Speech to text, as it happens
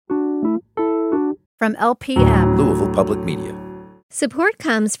From LPM, Louisville Public Media. Support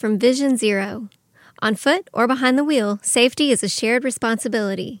comes from Vision Zero. On foot or behind the wheel, safety is a shared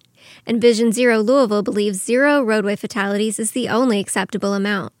responsibility. And Vision Zero Louisville believes 0 roadway fatalities is the only acceptable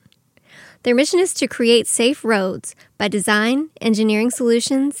amount. Their mission is to create safe roads by design, engineering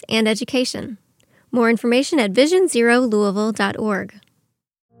solutions, and education. More information at visionzerolouisville.org.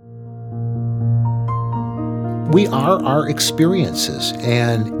 We are our experiences,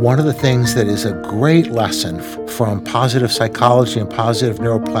 and one of the things that is a great lesson from positive psychology and positive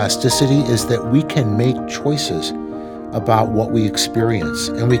neuroplasticity is that we can make choices about what we experience,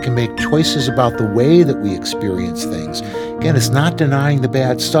 and we can make choices about the way that we experience things. Again, it's not denying the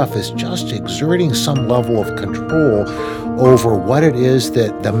bad stuff, it's just exerting some level of control over what it is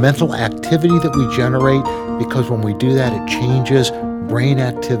that the mental activity that we generate, because when we do that, it changes brain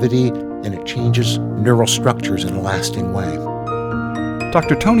activity and it changes neural structures in a lasting way.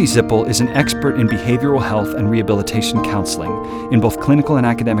 Dr. Tony Zippel is an expert in behavioral health and rehabilitation counseling in both clinical and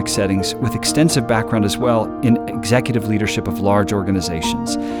academic settings, with extensive background as well in executive leadership of large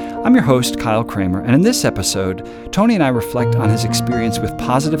organizations. I'm your host, Kyle Kramer, and in this episode, Tony and I reflect on his experience with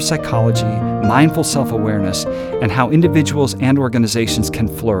positive psychology, mindful self-awareness, and how individuals and organizations can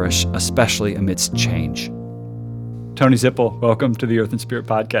flourish, especially amidst change. Tony Zippel, welcome to the Earth and Spirit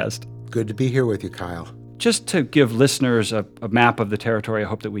podcast. Good to be here with you, Kyle. Just to give listeners a map of the territory I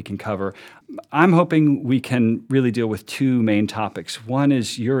hope that we can cover, I'm hoping we can really deal with two main topics. One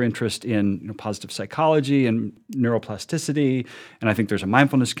is your interest in positive psychology and neuroplasticity, and I think there's a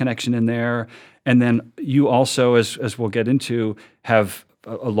mindfulness connection in there. And then you also, as we'll get into, have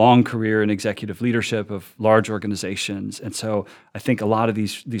a long career in executive leadership of large organizations. And so I think a lot of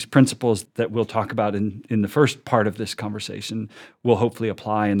these principles that we'll talk about in the first part of this conversation will hopefully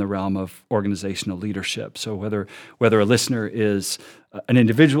apply in the realm of organizational leadership. So whether a listener is an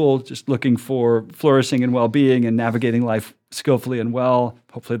individual just looking for flourishing and well-being and navigating life skillfully and well,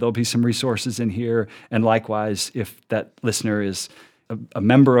 hopefully there'll be some resources in here. And likewise, if that listener is a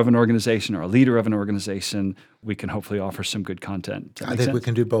member of an organization or a leader of an organization, we can hopefully offer some good content. I think we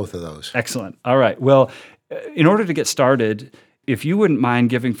can do both of those. Excellent. All right. Well, in order to get started, if you wouldn't mind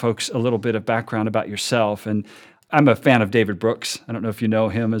giving folks a little bit of background about yourself. And I'm a fan of David Brooks. I don't know if you know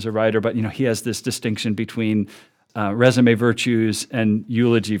him as a writer, but he has this distinction between resume virtues and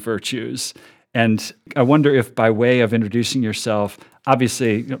eulogy virtues. And I wonder if, by way of introducing yourself,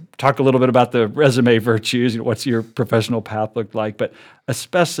 obviously, talk a little bit about the resume virtues, what's your professional path looked like, but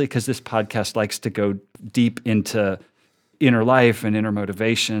especially because this podcast likes to go deep into inner life and inner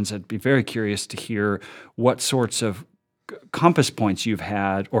motivations, I'd be very curious to hear what sorts of compass points you've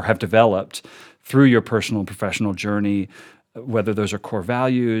had or have developed through your personal and professional journey, whether those are core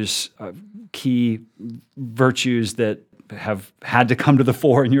values, key virtues that have had to come to the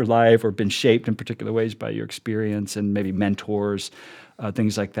fore in your life or been shaped in particular ways by your experience, and maybe mentors,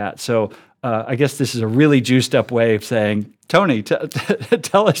 things like that. So I guess this is a really juiced up way of saying, Tony,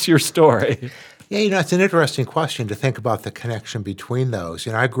 tell us your story. Yeah, it's an interesting question to think about the connection between those.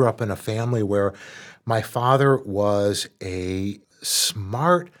 I grew up in a family where my father was a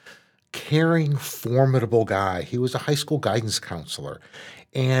smart, caring, formidable guy. He was a high school guidance counselor.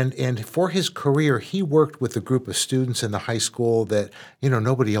 And for his career, he worked with a group of students in the high school that,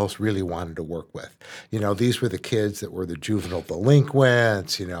 nobody else really wanted to work with. These were the kids that were the juvenile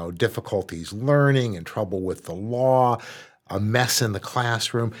delinquents, difficulties learning and trouble with the law, a mess in the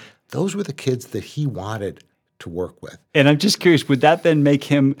classroom. Those were the kids that he wanted to work with. And I'm just curious, would that then make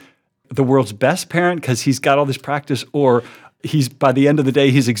him the world's best parent because he's got all this practice, or by the end of the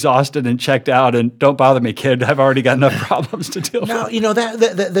day, he's exhausted and checked out, and don't bother me, kid, I've already got enough problems to deal with? No,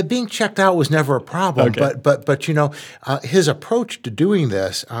 the being checked out was never a problem, okay. but his approach to doing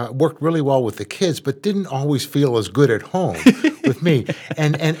this worked really well with the kids, but didn't always feel as good at home with me.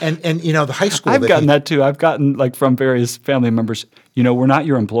 And the high school. I've gotten that too. I've gotten from various family members, we're not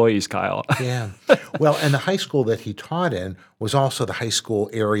your employees, Kyle. Yeah. Well, and the high school that he taught in was also the high school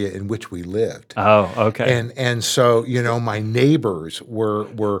area in which we lived. Oh, okay. And so, my neighbors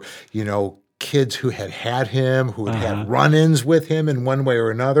were kids who had him, who had had run-ins with him in one way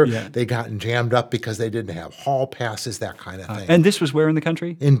or another. Yeah. They gotten jammed up because they didn't have hall passes, that kind of thing. And this was where in the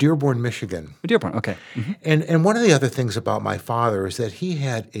country? In Dearborn, Michigan. Dearborn, okay. Mm-hmm. And one of the other things about my father is that he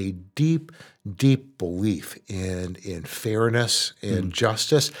had a deep belief in fairness and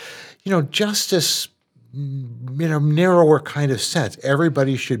justice. Justice narrower kind of sense.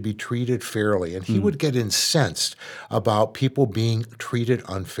 Everybody should be treated fairly. And he would get incensed about people being treated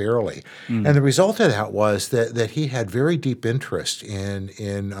unfairly. And the result of that was that he had very deep interest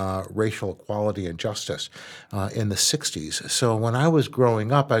in racial equality and justice in the 60s. So when I was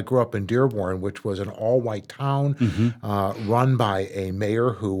growing up, I grew up in Dearborn, which was an all-white town run by a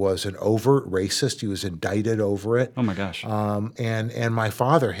mayor who was an overt racist. He was indicted over it. Oh, my gosh. And my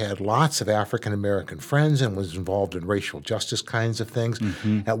father had lots of African-American friends and was involved in racial justice kinds of things.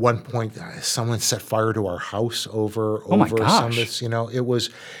 At one point, someone set fire to our house over some of this. It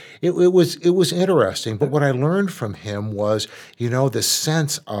was interesting. But what I learned from him was, this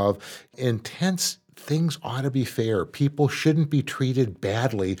sense of intense things ought to be fair. People shouldn't be treated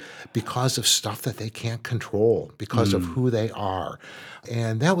badly because of stuff that they can't control, because of who they are.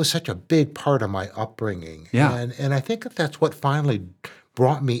 And that was such a big part of my upbringing. Yeah. And I think that's what finally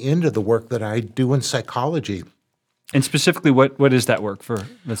brought me into the work that I do in psychology. And specifically, what is that work for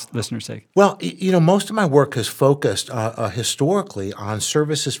listeners' sake? Well, most of my work has focused historically on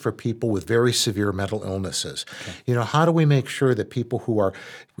services for people with very severe mental illnesses. Okay. How do we make sure that people who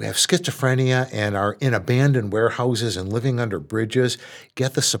have schizophrenia and are in abandoned warehouses and living under bridges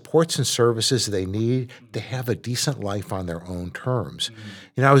get the supports and services they need to have a decent life on their own terms?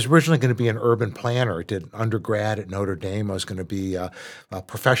 I was originally going to be an urban planner. I did undergrad at Notre Dame. I was going to be a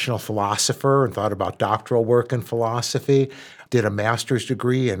professional philosopher and thought about doctoral work in philosophy. Did a master's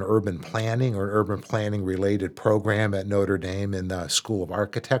degree in urban planning or an urban planning related program at Notre Dame in the School of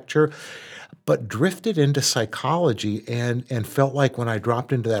Architecture, but drifted into psychology and felt like when I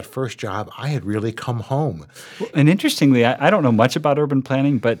dropped into that first job, I had really come home. Well, and interestingly, I don't know much about urban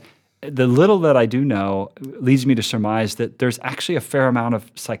planning, but the little that I do know leads me to surmise that there's actually a fair amount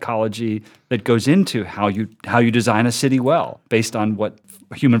of psychology that goes into how you design a city well, based on what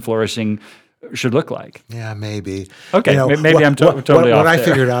human flourishing should look like. Yeah, maybe. Okay, maybe I'm totally off What I there.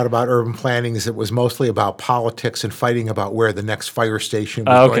 figured out about urban planning is it was mostly about politics and fighting about where the next fire station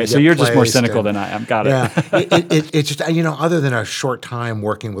was going to get so you're just more placed cynical than I am. Got it. Yeah, it's just, other than a short time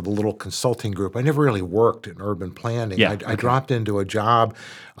working with a little consulting group, I never really worked in urban planning. Yeah, I dropped into a job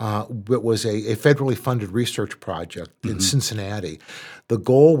that was a federally funded research project in Cincinnati. The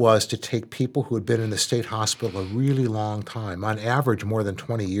goal was to take people who had been in the state hospital a really long time, on average more than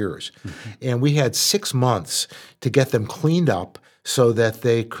 20 years. And we had 6 months to get them cleaned up so that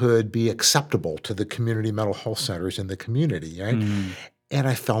they could be acceptable to the community mental health centers in the community, right? And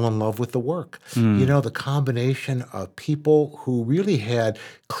I fell in love with the work. The combination of people who really had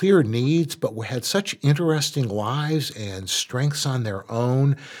clear needs but had such interesting lives and strengths on their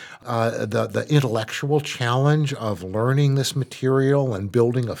own, the intellectual challenge of learning this material and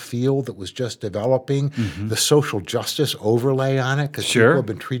building a field that was just developing, the social justice overlay on it because people have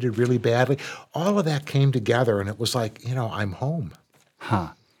been treated really badly. All of that came together, and it was like, I'm home. Huh.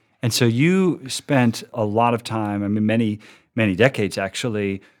 And so you spent a lot of time, many decades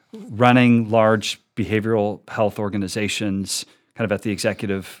actually, running large behavioral health organizations kind of at the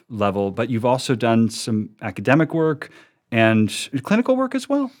executive level, but you've also done some academic work and clinical work as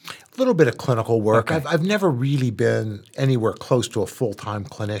well? A little bit of clinical work. Okay. I've never really been anywhere close to a full-time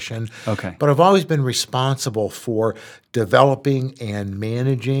clinician. Okay. But I've always been responsible for developing and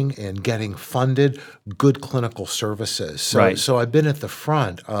managing and getting funded good clinical services. So I've been at the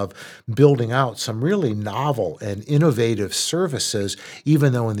front of building out some really novel and innovative services,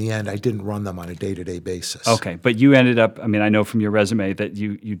 even though in the end I didn't run them on a day-to-day basis. Okay. But you ended up, I know from your resume that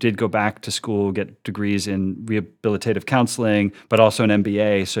you did go back to school, get degrees in rehabilitative counseling, but also an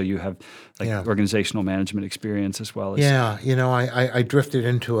MBA. So you have organizational management experience as well as. Yeah. I drifted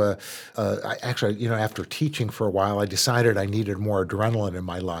into after teaching for a while, I decided I needed more adrenaline in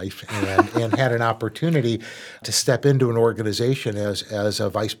my life and had an opportunity to step into an organization as a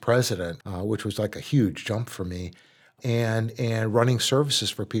vice president, which was like a huge jump for me. And running services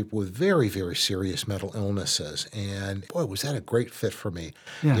for people with very, very serious mental illnesses. And boy, was that a great fit for me.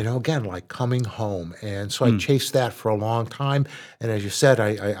 Yeah. Again, like coming home. And so I chased that for a long time. And as you said,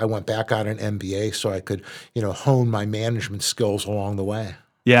 I went back on an MBA so I could, hone my management skills along the way.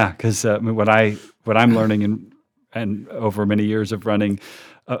 Yeah, because what I'm learning and over many years of running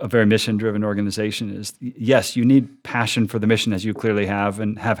a very mission-driven organization is, yes, you need passion for the mission, as you clearly have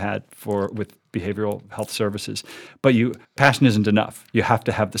and have had with behavioral health services. But passion isn't enough. You have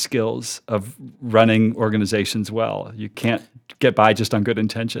to have the skills of running organizations well. You can't get by just on good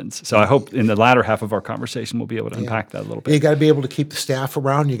intentions. So I hope in the latter half of our conversation we'll be able to unpack that a little bit. You got to be able to keep the staff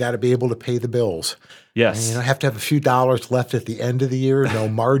around. You got to be able to pay the bills. Yes. And have to have a few dollars left at the end of the year. No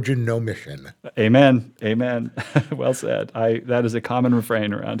margin, no mission. Amen. Amen. Well said. That is a common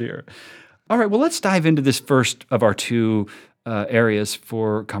refrain around here. All right, well, let's dive into this first of our two areas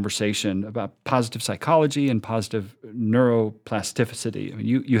for conversation about positive psychology and positive neuroplasticity. I mean,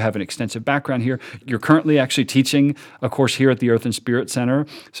 you have an extensive background here. You're currently actually teaching a course here at the Earth and Spirit Center.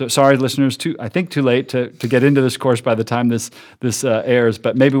 So sorry, listeners, I think too late to get into this course by the time this airs,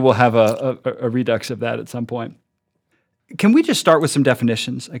 but maybe we'll have a redux of that at some point. Can we just start with some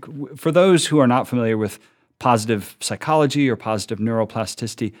definitions? Like for those who are not familiar with positive psychology or positive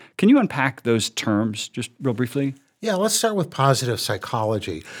neuroplasticity, can you unpack those terms just real briefly? Yeah, let's start with positive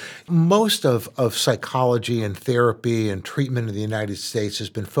psychology. Most of psychology and therapy and treatment in the United States has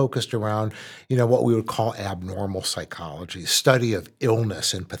been focused around, what we would call abnormal psychology, study of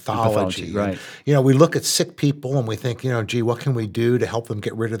illness and pathology. Right. And, we look at sick people and we think, gee, what can we do to help them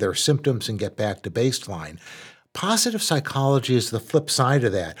get rid of their symptoms and get back to baseline? Positive psychology is the flip side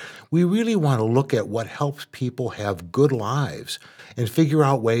of that. We really want to look at what helps people have good lives and figure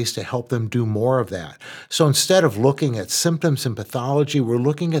out ways to help them do more of that. So instead of looking at symptoms and pathology, we're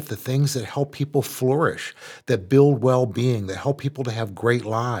looking at the things that help people flourish, that build well-being, that help people to have great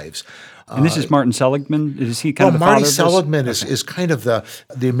lives. And this is Martin Seligman? Is he kind of the Marty father of this? Seligman is kind of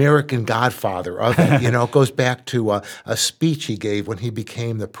the American godfather of it. It goes back to a speech he gave when he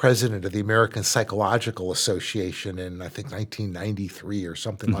became the president of the American Psychological Association in, I think, 1993 or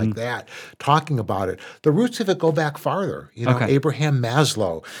something like that, talking about it. The roots of it go back farther. Abraham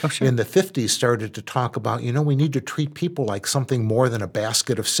Maslow in the 50s started to talk about, we need to treat people like something more than a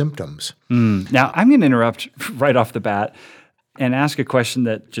basket of symptoms. Now, I'm going to interrupt right off the bat and ask a question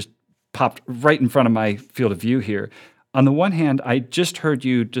that just popped right in front of my field of view here. On the one hand, I just heard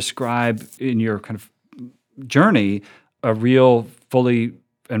you describe in your kind of journey a real, fully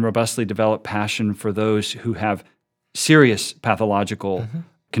and robustly developed passion for those who have serious pathological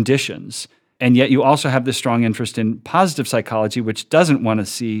conditions. And yet you also have this strong interest in positive psychology, which doesn't want to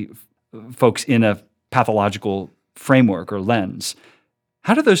see folks in a pathological framework or lens.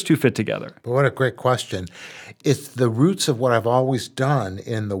 How do those two fit together? What a great question. It's the roots of what I've always done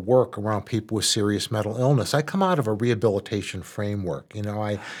in the work around people with serious mental illness. I come out of a rehabilitation framework.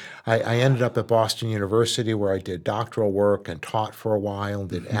 I ended up at Boston University where I did doctoral work and taught for a while and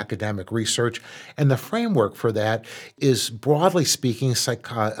did academic research. And the framework for that is, broadly speaking,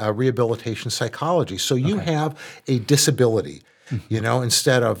 rehabilitation psychology. So you have a disability.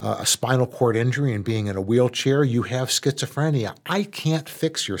 Instead of a spinal cord injury and being in a wheelchair, you have schizophrenia. I can't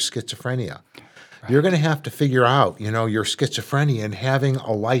fix your schizophrenia. Right. You're going to have to figure out, your schizophrenia and having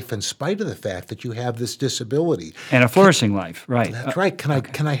a life in spite of the fact that you have this disability. And a flourishing life, right. That's right.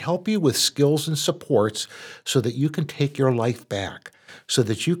 Can I help you with skills and supports so that you can take your life back, so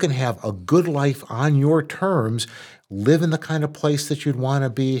that you can have a good life on your terms, live in the kind of place that you'd want to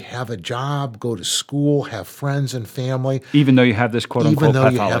be, have a job, go to school, have friends and family. Even though you have this quote-unquote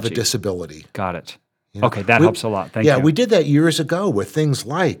pathology. Even though you have a disability. Got it. Okay, that helps a lot. Thank you. Yeah, we did that years ago with things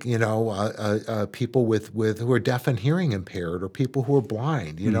like, people with who are deaf and hearing impaired or people who are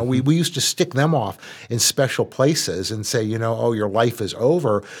blind. We used to stick them off in special places and say, your life is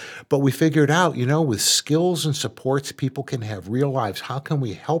over. But we figured out, with skills and supports, people can have real lives. How can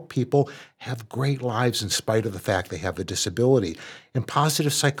we help people have great lives in spite of the fact they have a disability? And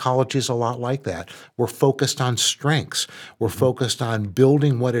positive psychology is a lot like that. We're focused on strengths. We're focused on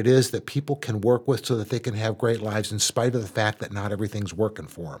building what it is that people can work with so that they can have great lives in spite of the fact that not everything's working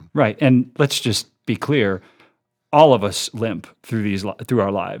for them. Right. And let's just be clear. All of us limp through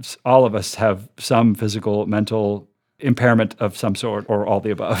our lives. All of us have some physical, mental impairment of some sort or all the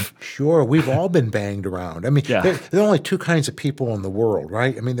above. Sure. We've all been banged around. I mean, there are only two kinds of people in the world,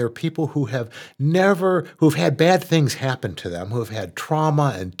 right? I mean, there are people who've had bad things happen to them, who have had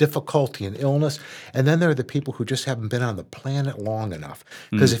trauma and difficulty and illness. And then there are the people who just haven't been on the planet long enough.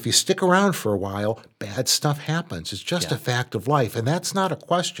 Because if you stick around for a while, bad stuff happens. It's just a fact of life. And that's not a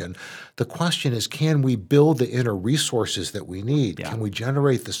question. The question is, can we build the inner resources that we need? Yeah. Can we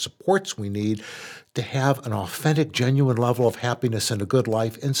generate the supports we need to have an authentic, genuine level of happiness and a good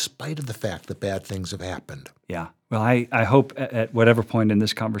life in spite of the fact that bad things have happened? Yeah. Well, I hope at whatever point in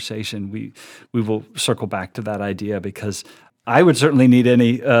this conversation we will circle back to that idea, because I would certainly need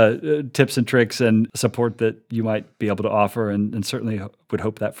any tips and tricks and support that you might be able to offer, and certainly would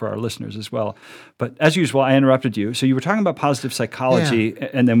hope that for our listeners as well. But as usual, I interrupted you. So you were talking about positive psychology,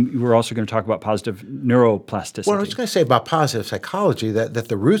 and then you were also going to talk about positive neuroplasticity. Well, I was going to say about positive psychology that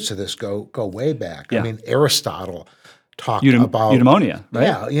the roots of this go way back. Yeah. I mean, Aristotle talked about eudaimonia,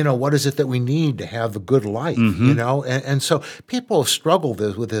 right? Yeah, what is it that we need to have a good life, And so people have struggled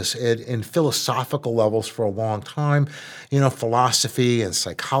with this in philosophical levels for a long time. Philosophy and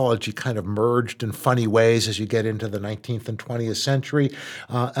psychology kind of merged in funny ways as you get into the 19th and 20th century.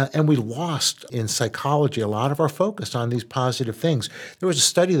 And we lost in psychology a lot of our focus on these positive things. There was a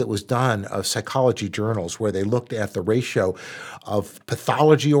study that was done of psychology journals where they looked at the ratio of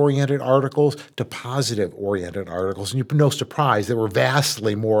pathology-oriented articles to positive-oriented articles. And no surprise, there were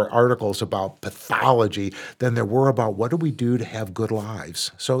vastly more articles about pathology than there were about what do we do to have good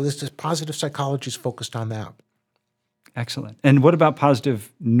lives. So this positive psychology is focused on that. Excellent. And what about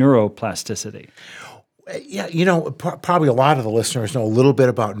positive neuroplasticity? Yeah, probably a lot of the listeners know a little bit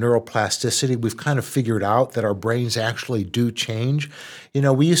about neuroplasticity. We've kind of figured out that our brains actually do change.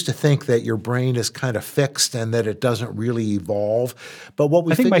 We used to think that your brain is kind of fixed and that it doesn't really evolve. But what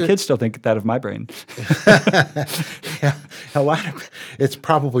we I think my kids still think that of my brain. Yeah, it's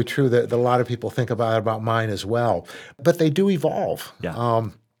probably true that a lot of people think about mine as well. But they do evolve. Yeah.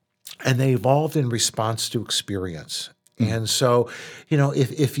 And they evolved in response to experience. And so,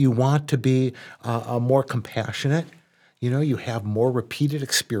 if you want to be more compassionate, you have more repeated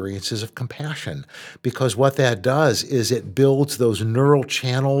experiences of compassion, because what that does is it builds those neural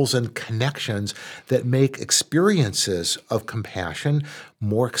channels and connections that make experiences of compassion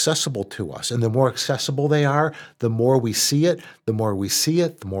more accessible to us. And the more accessible they are, the more we see it, the more we see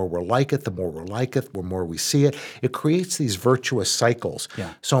it, the more we're like it, the more we're like it, the more we see it. It creates these virtuous cycles.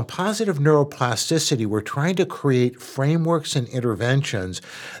 Yeah. So in positive neuroplasticity, we're trying to create frameworks and interventions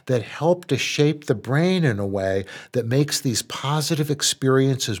that help to shape the brain in a way that makes these positive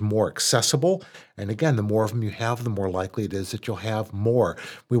experiences more accessible. And again, the more of them you have, the more likely it is that you'll have more.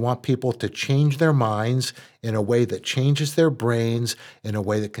 We want people to change their minds in a way that changes their brains, in a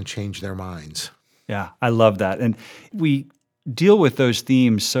way that can change their minds. Yeah, I love that. And we deal with those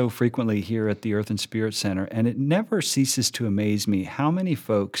themes so frequently here at the Earth and Spirit Center, and it never ceases to amaze me how many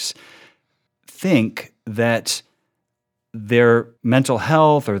folks think that their mental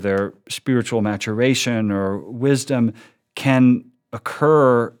health or their spiritual maturation or wisdom can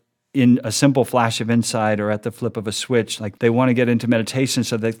occur in a simple flash of insight or at the flip of a switch. Like they want to get into meditation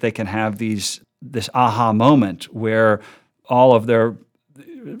so that they can have this aha moment where all of their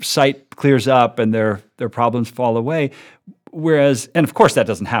sight clears up and their problems fall away. Whereas, and of course that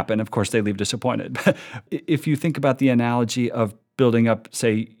doesn't happen. Of course they leave disappointed. But if you think about the analogy of building up,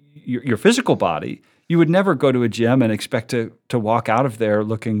 say, your physical body, you would never go to a gym and expect to walk out of there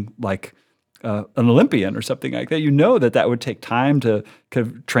looking like an Olympian or something like that. You know that would take time to kind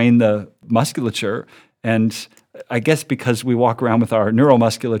of train the musculature. And I guess because we walk around with our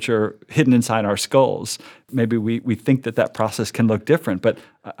neuromusculature hidden inside our skulls, maybe we think that process can look different. But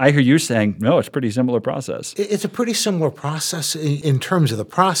I hear you saying, no, it's a pretty similar process. It's a pretty similar process in terms of the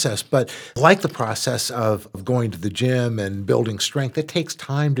process, but like the process of going to the gym and building strength, it takes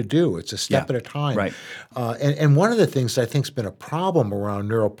time to do. It's a step at a time. Right. And one of the things that I think has been a problem around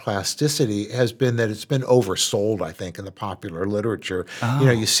neuroplasticity has been that it's been oversold, I think, in the popular literature. Oh.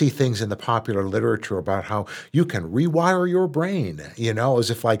 You see things in the popular literature about how you can rewire your brain, as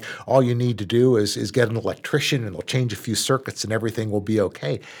if like all you need to do is get an electrician and they'll change a few circuits and everything will be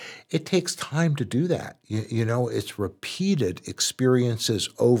okay. It takes time to do that. It's repeated experiences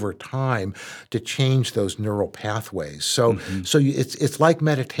over time to change those neural pathways. So, it's like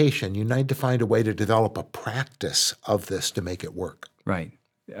meditation. You need to find a way to develop a practice of this to make it work. Right.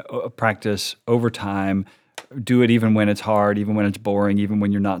 A practice over time. Do it even when it's hard, even when it's boring, even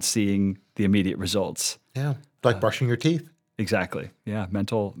when you're not seeing the immediate results. Yeah, like brushing your teeth. Exactly. Yeah,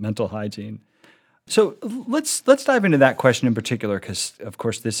 mental hygiene. So let's dive into that question in particular, because of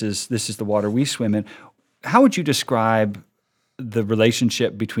course this is the water we swim in. How would you describe the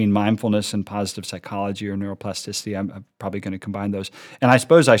relationship between mindfulness and positive psychology or neuroplasticity? I'm probably going to combine those. And I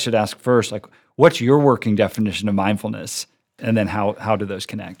suppose I should ask first, like, what's your working definition of mindfulness, and then how do those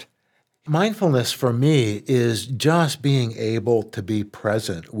connect? Mindfulness for me is just being able to be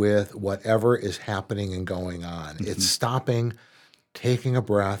present with whatever is happening and going on. Mm-hmm. It's stopping, taking a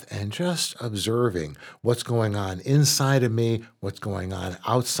breath, and just observing what's going on inside of me, what's going on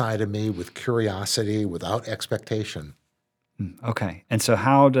outside of me, with curiosity, without expectation. Okay. And so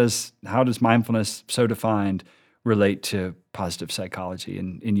how does mindfulness, so defined, relate to positive psychology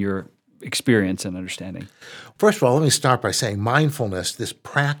in your experience and understanding? First of all, let me start by saying mindfulness, this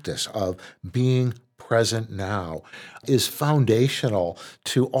practice of being present now is foundational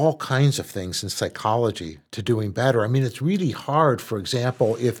to all kinds of things in psychology to doing better. I mean, it's really hard, for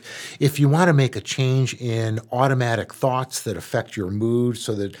example, if you want to make a change in automatic thoughts that affect your mood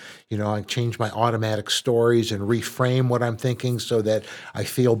so that, I change my automatic stories and reframe what I'm thinking so that I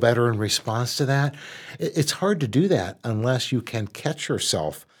feel better in response to that. It's hard to do that unless you can catch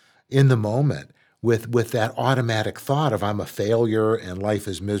yourself in the moment with that automatic thought of I'm a failure and life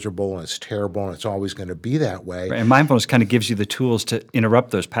is miserable and it's terrible and it's always going to be that way. Right. And mindfulness kind of gives you the tools to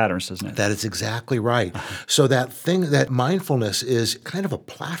interrupt those patterns, doesn't it? That is exactly right. So that mindfulness is kind of a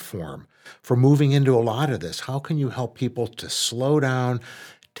platform for moving into a lot of this. How can you help people to slow down,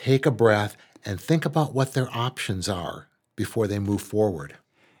 take a breath, and think about what their options are before they move forward?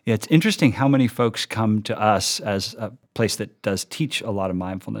 Yeah, it's interesting how many folks come to us as a place that does teach a lot of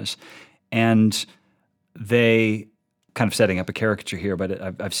mindfulness. And they, kind of setting up a caricature here,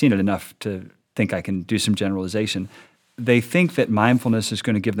 but I've seen it enough to think I can do some generalization. They think that mindfulness is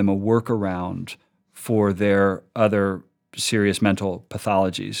going to give them a workaround for their other serious mental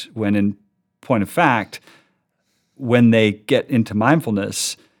pathologies, when in point of fact, when they get into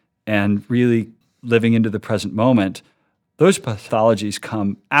mindfulness and really living into the present moment, those pathologies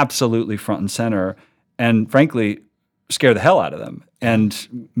come absolutely front and center and frankly scare the hell out of them.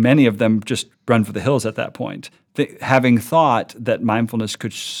 And many of them just run for the hills at that point. Having thought that mindfulness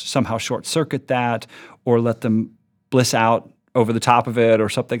could somehow short circuit that or let them bliss out over the top of it or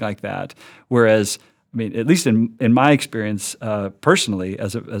something like that. Whereas, I mean, at least in my experience personally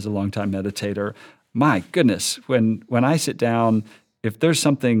as a longtime meditator, my goodness, when I sit down, if there's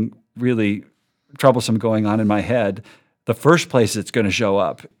something really troublesome going on in my head, the first place it's going to show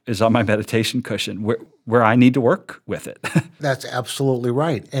up is on my meditation cushion where I need to work with it. That's absolutely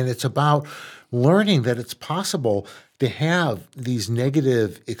right. And it's about learning that it's possible to have these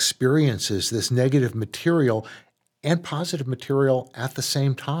negative experiences, this negative material and positive material at the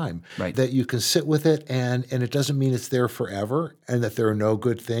same time. Right. That you can sit with it and it doesn't mean it's there forever and that there are no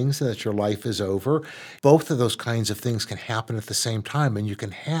good things and that your life is over. Both of those kinds of things can happen at the same time, and you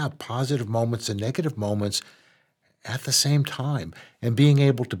can have positive moments and negative moments at the same time, and being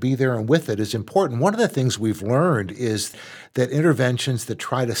able to be there and with it is important. One of the things we've learned is that interventions that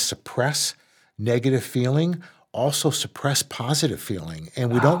try to suppress negative feeling also suppress positive feeling.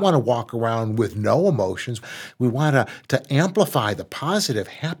 And we don't want to walk around with no emotions. We want to amplify the positive,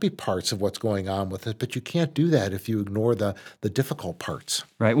 happy parts of what's going on with it, but you can't do that if you ignore the difficult parts.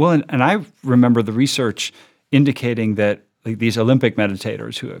 Right. Well, and I remember the research indicating that these Olympic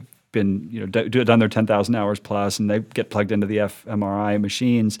meditators who have been, done their 10,000 hours plus, and they get plugged into the fMRI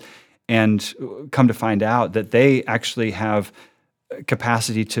machines and come to find out that they actually have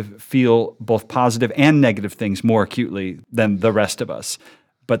capacity to feel both positive and negative things more acutely than the rest of us.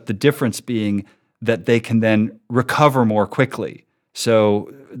 But the difference being that they can then recover more quickly. So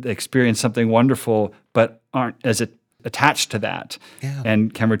they experience something wonderful, but aren't as attached to that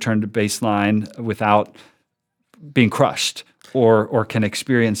and can return to baseline without being crushed. Or can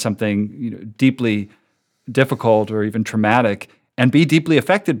experience something deeply difficult or even traumatic and be deeply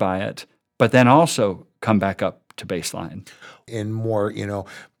affected by it, but then also come back up to baseline. In more,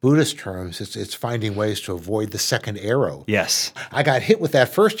 Buddhist terms, it's finding ways to avoid the second arrow. Yes. I got hit with that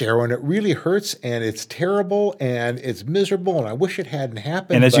first arrow, and it really hurts, and it's terrible, and it's miserable, and I wish it hadn't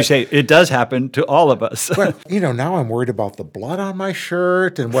happened. And as you say, it does happen to all of us. But, now I'm worried about the blood on my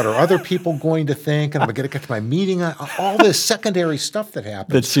shirt, and what are other people going to think, and I'm going to get to my meeting, all this secondary stuff that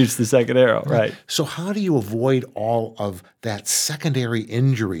happens. That shoots the second arrow, right. So how do you avoid all of that secondary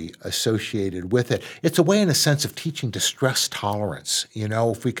injury associated with it? It's a way, in a sense, of teaching distress tolerance.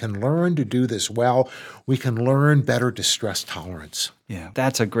 If we can learn to do this well, we can learn better distress tolerance. Yeah,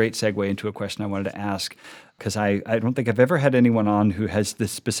 that's a great segue into a question I wanted to ask, because I don't think I've ever had anyone on who has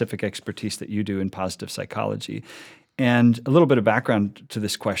this specific expertise that you do in positive psychology. And a little bit of background to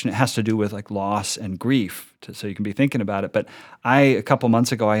this question, it has to do with loss and grief, so you can be thinking about it. But a couple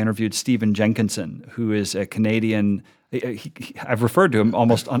months ago, I interviewed Stephen Jenkinson, who is a Canadian. I've referred to him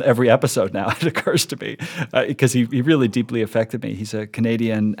almost on every episode now, it occurs to me, because he really deeply affected me. He's a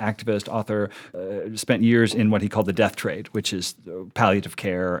Canadian activist, author, spent years in what he called the death trade, which is palliative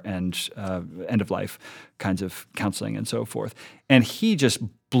care and end-of-life kinds of counseling and so forth. And he just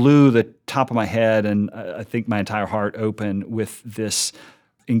blew the top of my head and I think my entire heart open with this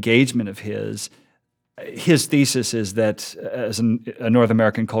engagement of his. His thesis is that as a North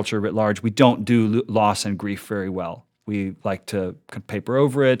American culture writ large, we don't do loss and grief very well. We like to paper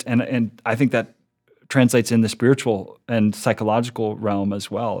over it, and I think that translates in the spiritual and psychological realm as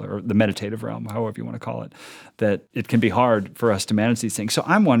well, or the meditative realm, however you want to call it, that it can be hard for us to manage these things. So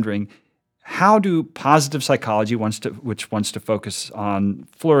I'm wondering, How do positive psychology, which wants to focus on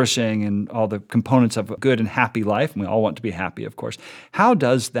flourishing and all the components of a good and happy life, and we all want to be happy, of course, how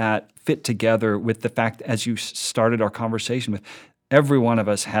does that fit together with the fact, as you started our conversation with, every one of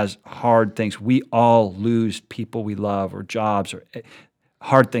us has hard things. We all lose people we love or jobs, or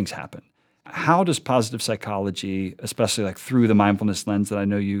hard things happen. How does positive psychology, especially like through the mindfulness lens that I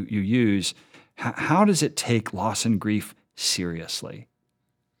know you use, how does it take loss and grief seriously?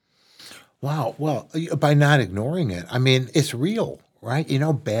 Wow. Well, by not ignoring it. I mean, it's real, right?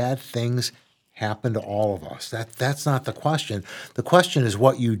 Bad things happen to all of us. That's not the question. The question is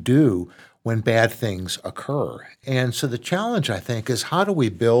what you do when bad things occur. And so the challenge, I think, is how do we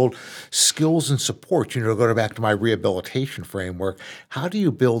build skills and support? To go back to my rehabilitation framework, how do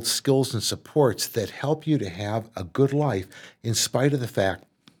you build skills and supports that help you to have a good life in spite of the fact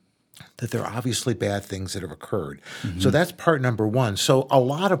that there are obviously bad things that have occurred. Mm-hmm. So that's part number one. So a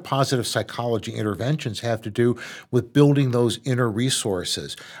lot of positive psychology interventions have to do with building those inner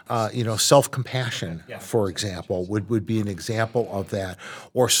resources. Self-compassion, for example, would be an example of that.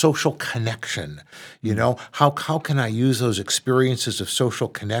 Or social connection. How can I use those experiences of social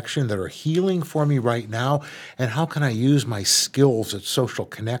connection that are healing for me right now? And how can I use my skills at social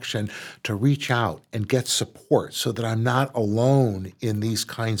connection to reach out and get support so that I'm not alone in these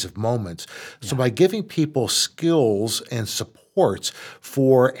kinds of moments? So by giving people skills and supports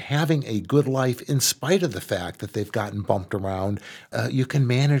for having a good life in spite of the fact that they've gotten bumped around, you can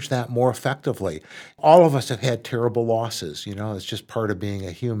manage that more effectively. All of us have had terrible losses. It's just part of being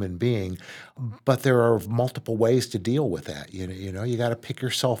a human being. But there are multiple ways to deal with that. You got to pick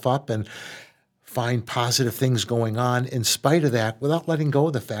yourself up and find positive things going on in spite of that without letting go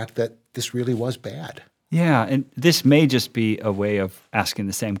of the fact that this really was bad. Yeah, and this may just be a way of asking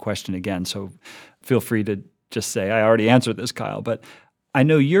the same question again, so feel free to just say, I already answered this, Kyle, but I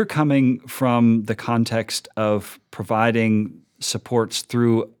know you're coming from the context of providing supports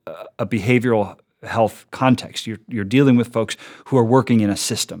through a behavioral health context. You're dealing with folks who are working in a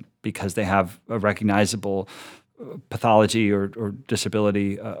system because they have a recognizable pathology or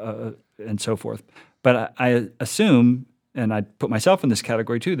disability and so forth. But I assume, and I put myself in this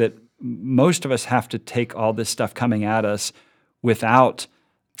category too, that most of us have to take all this stuff coming at us without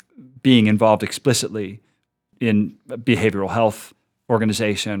being involved explicitly in a behavioral health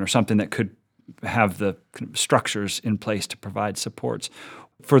organization or something that could have the kind of structures in place to provide supports.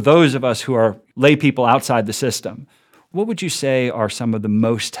 For those of us who are lay people outside the system, what would you say are some of the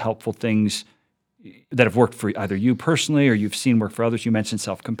most helpful things that have worked for either you personally or you've seen work for others? You mentioned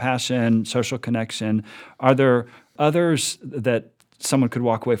self-compassion, social connection. Are there others that someone could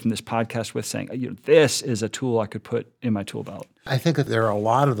walk away from this podcast with saying, this is a tool I could put in my tool belt? I think that there are a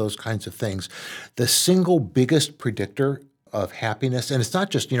lot of those kinds of things. The single biggest predictor of happiness, and it's not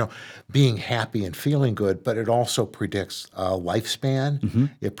just, being happy and feeling good, but it also predicts lifespan. Mm-hmm.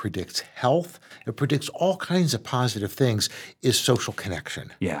 It predicts health. It predicts all kinds of positive things, is social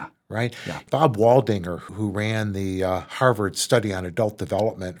connection. Yeah. Right? Yeah. Bob Waldinger, who ran the Harvard Study on Adult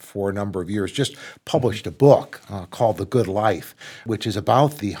Development for a number of years, just published a book called The Good Life, which is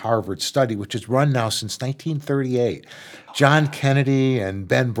about the Harvard study, which has run now since 1938. John Kennedy and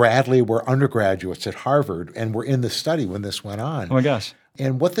Ben Bradley were undergraduates at Harvard and were in the study when this went on. Oh my gosh.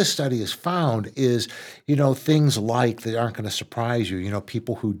 And what this study has found is, things like, that aren't going to surprise you,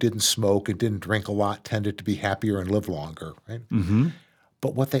 people who didn't smoke and didn't drink a lot tended to be happier and live longer, right? Mm-hmm.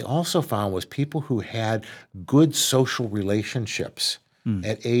 But what they also found was people who had good social relationships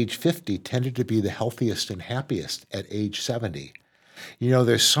at age 50 tended to be the healthiest and happiest at age 70.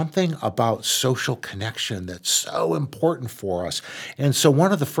 There's something about social connection that's so important for us. And so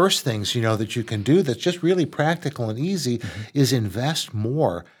one of the first things, that you can do that's just really practical and easy is invest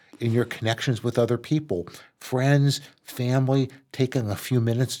more in your connections with other people, friends, family, taking a few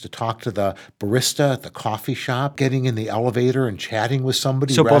minutes to talk to the barista at the coffee shop, getting in the elevator and chatting with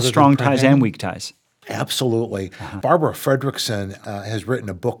somebody. So both strong ties and weak ties. Absolutely. Barbara Fredrickson has written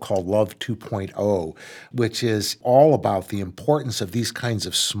a book called Love 2.0, which is all about the importance of these kinds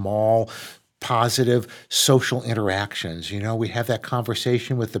of small, positive social interactions. We have that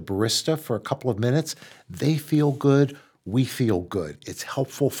conversation with the barista for a couple of minutes. They feel good. We feel good. It's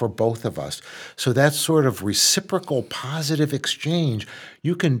helpful for both of us. So that sort of reciprocal positive exchange,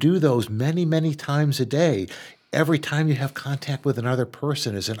 you can do those many, many times a day. Every time you have contact with another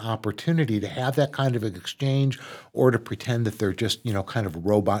person is an opportunity to have that kind of exchange or to pretend that they're just, kind of a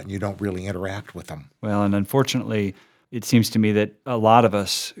robot and you don't really interact with them. Well, and unfortunately, it seems to me that a lot of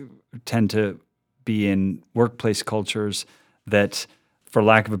us tend to be in workplace cultures that, for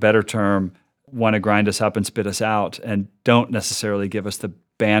lack of a better term, want to grind us up and spit us out and don't necessarily give us the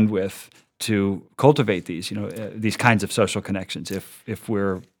bandwidth to cultivate these kinds of social connections. If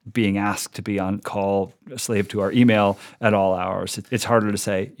we're being asked to be on call, a slave to our email at all hours, it's harder to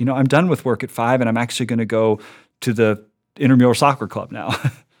say, I'm done with work at 5 and I'm actually going to go to the intramural soccer club now.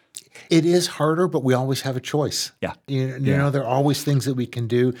 It is harder, but we always have a choice. Yeah. There are always things that we can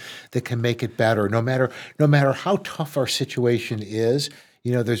do that can make it better. No matter how tough our situation is,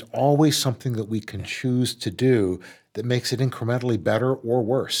 there's always something that we can choose to do that makes it incrementally better or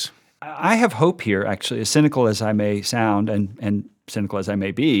worse. I have hope here, actually, as cynical as I may sound and cynical as I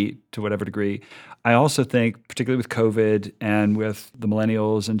may be to whatever degree. I also think, particularly with COVID and with the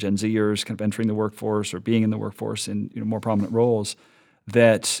millennials and Gen Zers kind of entering the workforce or being in the workforce in more prominent roles,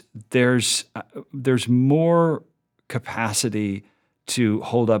 that there's more capacity to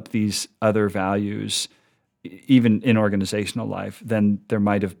hold up these other values, even in organizational life, than there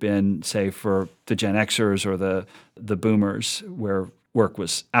might have been, say, for the Gen Xers or the boomers, where work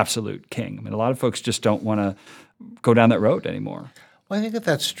was absolute king. I mean, a lot of folks just don't want to go down that road anymore. Well, I think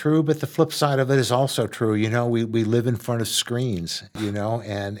that's true, but the flip side of it is also true. We live in front of screens,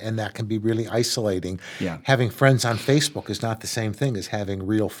 and that can be really isolating. Yeah. Having friends on Facebook is not the same thing as having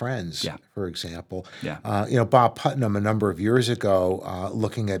real friends, for example. Yeah. Bob Putnam, a number of years ago,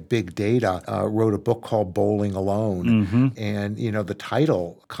 looking at big data, wrote a book called Bowling Alone. Mm-hmm. And, the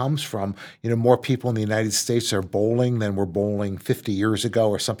title comes from, more people in the United States are bowling than were bowling 50 years ago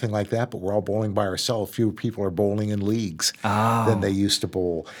or something like that, but we're all bowling by ourselves. Fewer people are bowling in leagues than they used to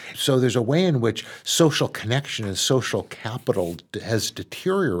bowl. So there's a way in which social connection and social capital has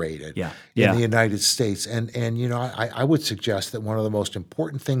deteriorated in the United States. And I would suggest that one of the most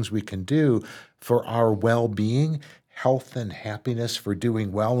important things we can do for our well-being, health and happiness, for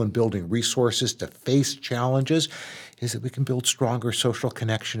doing well and building resources to face challenges, is that we can build stronger social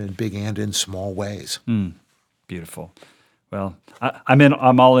connection in big and in small ways. Beautiful. Well,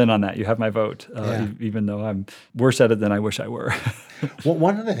 I'm all in on that. You have my vote, even though I'm worse at it than I wish I were. Well,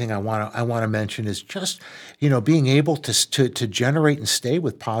 one other thing I want to mention is just, being able to generate and stay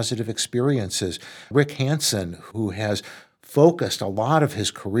with positive experiences. Rick Hanson, who has focused a lot of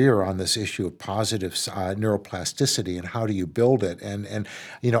his career on this issue of positive neuroplasticity and how do you build it, and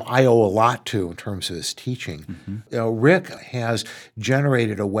I owe a lot to in terms of his teaching. Mm-hmm. Rick has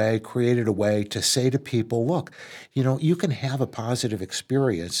created a way to say to people, look, you can have a positive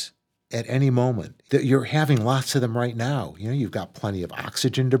experience at any moment. That you're having lots of them right now. You've got plenty of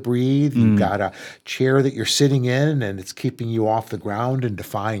oxygen to breathe. You've got a chair that you're sitting in and it's keeping you off the ground and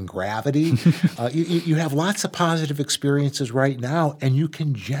defying gravity. You have lots of positive experiences right now, and you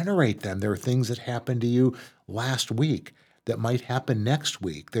can generate them. There are things that happened to you last week that might happen next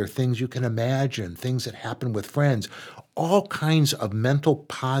week. There are things you can imagine, things that happen with friends, all kinds of mental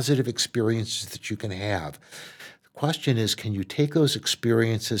positive experiences that you can have. Question is, can you take those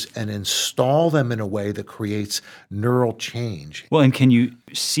experiences and install them in a way that creates neural change? Well, and can you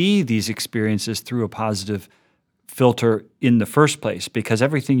see these experiences through a positive filter in the first place? Because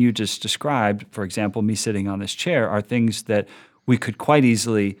everything you just described, for example, me sitting on this chair, are things that we could quite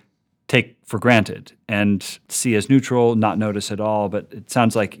easily take for granted and see as neutral, not notice at all. But it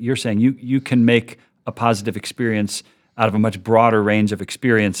sounds like you're saying you can make a positive experience out of a much broader range of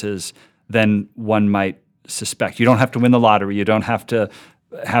experiences than one might suspect. You don't have to win the lottery. You don't have to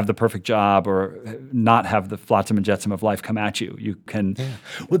have the perfect job or not have the flotsam and jetsam of life come at you. You can...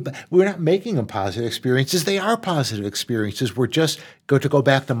 Yeah. We're not making them positive experiences. They are positive experiences. We're just, to go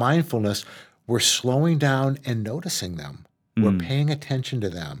back to mindfulness, we're slowing down and noticing them. We're paying attention to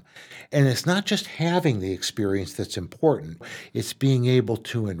them. And it's not just having the experience that's important. It's being able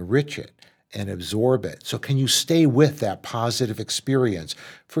to enrich it and absorb it. So can you stay with that positive experience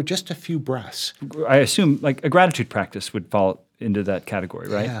for just a few breaths? I assume like a gratitude practice would fall into that category,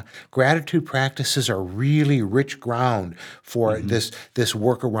 right? Yeah. Gratitude practices are really rich ground for this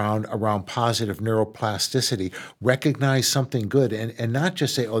work around positive neuroplasticity. Recognize something good and not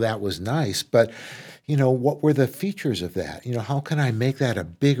just say, oh, that was nice, but what were the features of that? How can I make that a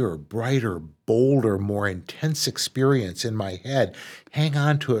bigger, brighter, bolder, more intense experience in my head? Hang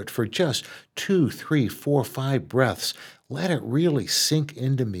on to it for just 2, 3, 4, 5 breaths. Let it really sink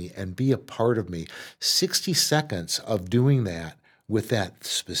into me and be a part of me. 60 seconds of doing that with that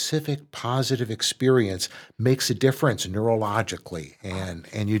specific positive experience makes a difference neurologically.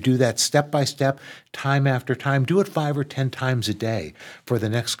 And you do that step by step, time after time. Do it 5 or 10 times a day for the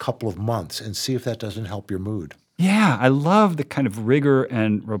next couple of months and see if that doesn't help your mood. Yeah, I love the kind of rigor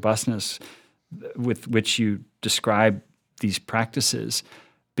and robustness with which you describe these practices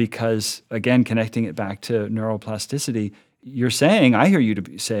because, again, connecting it back to neuroplasticity, I hear you to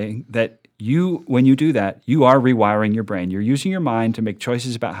be saying that when you do that, you are rewiring your brain. You're using your mind to make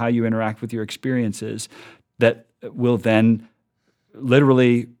choices about how you interact with your experiences that will then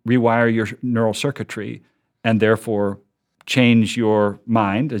literally rewire your neural circuitry and therefore change your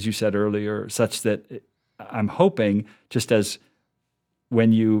mind, as you said earlier, such that I'm hoping just as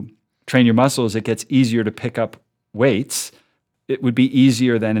when you train your muscles, it gets easier to pick up weights. It would be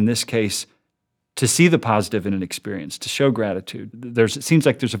easier then in this case to see the positive in an experience, to show gratitude. It seems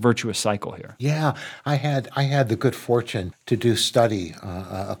like there's a virtuous cycle here. Yeah, I had the good fortune to do study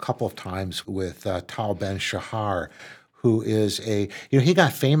a couple of times with Tal Ben-Shahar, who is he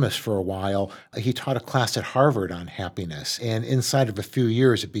got famous for a while. He taught a class at Harvard on happiness, and inside of a few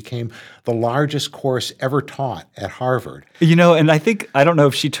years, it became the largest course ever taught at Harvard. And I don't know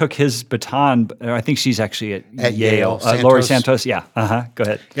if she took his baton, but I think she's actually at Yale. Laurie Santos, yeah. Go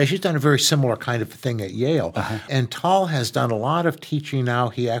ahead. Yeah, she's done a very similar kind of thing at Yale. And Tal has done a lot of teaching now.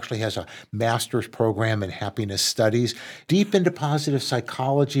 He actually has a master's program in happiness studies, deep into positive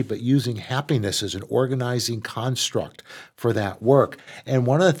psychology, but using happiness as an organizing construct for that work. And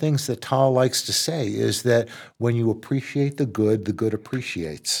one of the things that Tal likes to say is that when you appreciate the good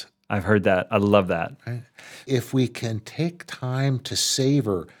appreciates. I've heard that. I love that. Right? If we can take time to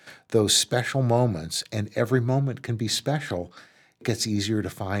savor those special moments, and every moment can be special, it gets easier to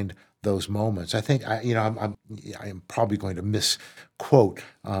find those moments. I think I'm probably going to misquote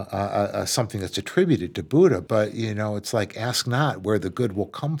something that's attributed to Buddha, but it's like, ask not where the good will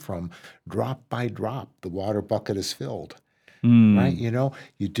come from. Drop by drop, the water bucket is filled. Right?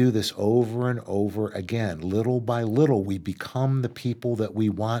 You do this over and over again. Little by little, we become the people that we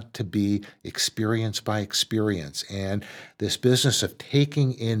want to be, experience by experience. And this business of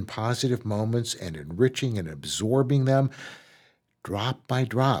taking in positive moments and enriching and absorbing them, drop by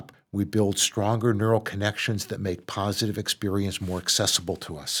drop, we build stronger neural connections that make positive experience more accessible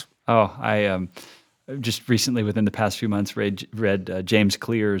to us. Oh, I just recently, within the past few months, read James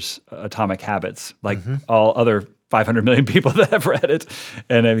Clear's Atomic Habits, like all other 500 million people that have read it.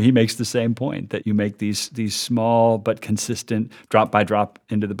 And he makes the same point, that you make these small but consistent drop by drop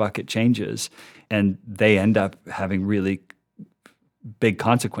into the bucket changes, and they end up having really big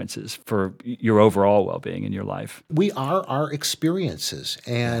consequences for your overall well-being in your life. We are our experiences.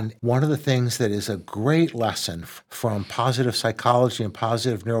 And one of the things that is a great lesson from positive psychology and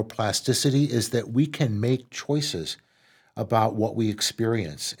positive neuroplasticity is that we can make choices about what we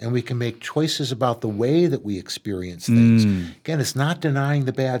experience, and we can make choices about the way that we experience things. Again, it's not denying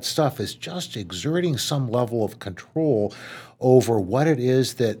the bad stuff. It's just exerting some level of control over what it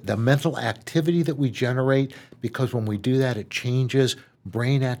is, that the mental activity that we generate, because when we do that, it changes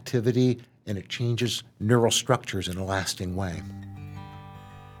brain activity and it changes neural structures in a lasting way.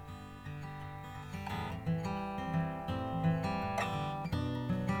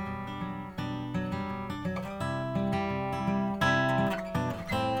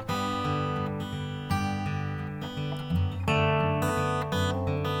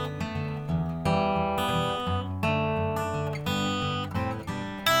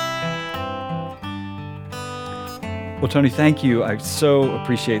 Well, Tony, thank you. I so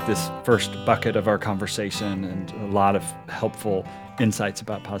appreciate this first bucket of our conversation and a lot of helpful insights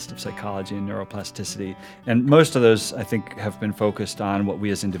about positive psychology and neuroplasticity. And most of those, I think, have been focused on what we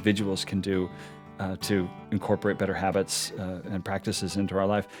as individuals can do to incorporate better habits and practices into our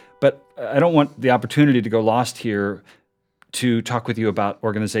life. But I don't want the opportunity to go lost here to talk with you about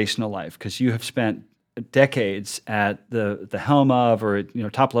organizational life, because you have spent decades at the helm of, or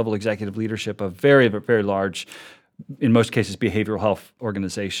top-level executive leadership of very, very large, in most cases, behavioral health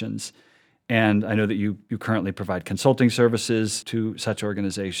organizations. And I know that you currently provide consulting services to such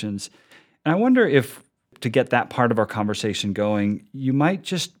organizations. And I wonder if, to get that part of our conversation going, you might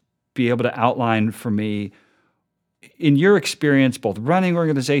just be able to outline for me, in your experience, both running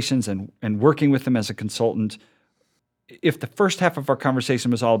organizations and working with them as a consultant, if the first half of our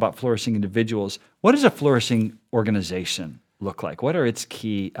conversation was all about flourishing individuals, what does a flourishing organization look like? What are its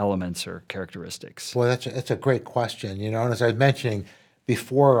key elements or characteristics? Well, that's a great question. And as I was mentioning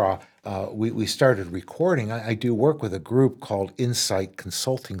before we started recording, I do work with a group called Insight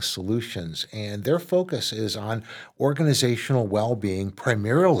Consulting Solutions, and their focus is on organizational well-being,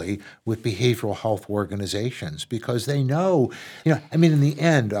 primarily with behavioral health organizations, because they know, in the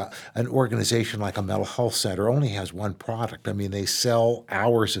end, an organization like a mental health center only has one product. They sell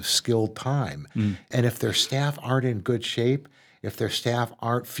hours of skilled time. And if their staff aren't in good shape, if their staff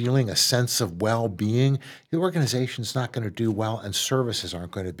aren't feeling a sense of well-being, the organization's not going to do well and services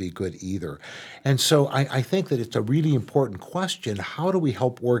aren't going to be good either. And so I think that it's a really important question. How do we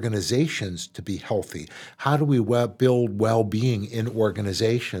help organizations to be healthy? How do we build well-being in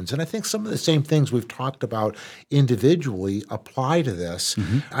organizations? And I think some of the same things we've talked about individually apply to this.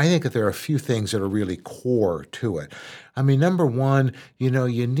 I think that there are a few things that are really core to it. I mean, number one, you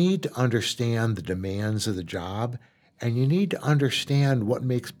need to understand the demands of the job, and you need to understand what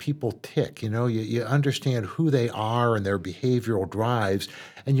makes people tick. You understand who they are and their behavioral drives,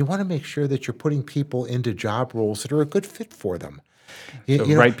 and you want to make sure that you're putting people into job roles that are a good fit for them.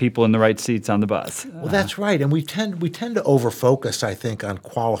 Right people in the right seats on the bus. Well, that's right. And we tend to overfocus, I think, on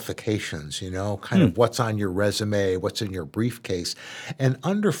qualifications, kind of what's on your resume, what's in your briefcase, and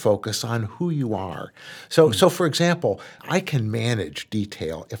underfocus on who you are. So for example, I can manage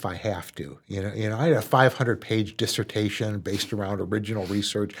detail if I have to. I had a 500-page dissertation based around original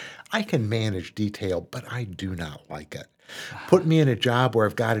research. I can manage detail, but I do not like it. Put me in a job where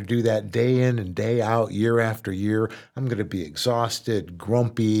I've got to do that day in and day out, year after year. I'm going to be exhausted,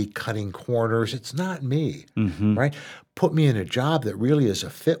 grumpy, cutting corners. It's not me, right? Put me in a job that really is a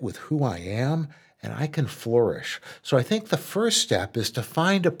fit with who I am, and I can flourish. So I think the first step is to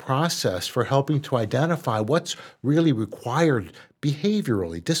find a process for helping to identify what's really required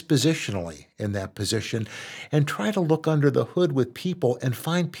behaviorally, dispositionally in that position, and try to look under the hood with people and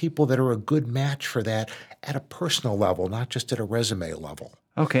find people that are a good match for that at a personal level, not just at a resume level.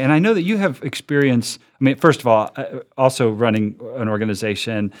 Okay, and I know that you have experience, first of all, also running an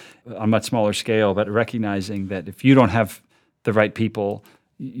organization on a much smaller scale, but recognizing that if you don't have the right people,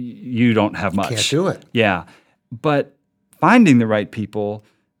 you don't have much. Can't do it. Yeah, but finding the right people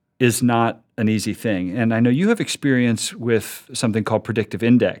is not an easy thing. And I know you have experience with something called Predictive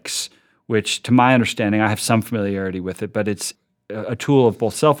Index, which to my understanding, I have some familiarity with it, but it's a tool of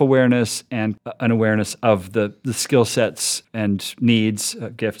both self-awareness and an awareness of the skill sets and needs,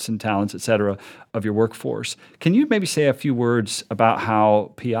 gifts and talents, et cetera, of your workforce. Can you maybe say a few words about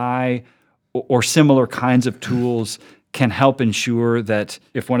how PI or similar kinds of tools can help ensure that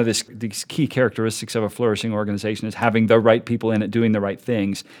if one of these key characteristics of a flourishing organization is having the right people in it doing the right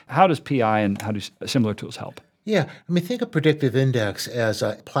things, how does PI and how do similar tools help? Yeah, think of Predictive Index as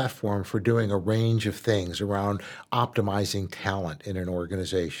a platform for doing a range of things around optimizing talent in an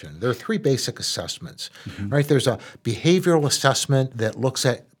organization. There are three basic assessments, right? There's a behavioral assessment that looks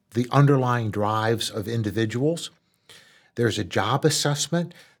at the underlying drives of individuals. There's a job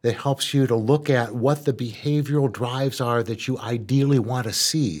assessment that helps you to look at what the behavioral drives are that you ideally want to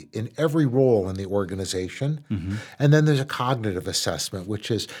see in every role in the organization. And then there's a cognitive assessment, which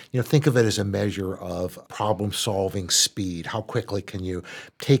is, think of it as a measure of problem-solving speed. How quickly can you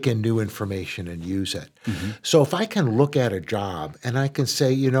take in new information and use it? So if I can look at a job and I can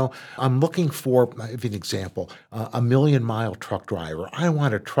say, I'm looking for, I'll give you an example, a million-mile truck driver. I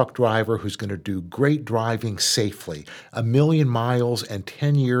want a truck driver who's going to do great driving safely, 1,000,000 miles and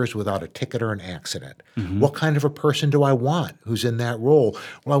 10 years without a ticket or an accident. What kind of a person do I want who's in that role?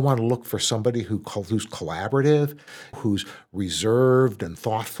 Well, I want to look for somebody who's collaborative, who's reserved and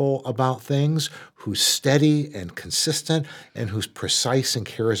thoughtful about things, who's steady and consistent, and who's precise and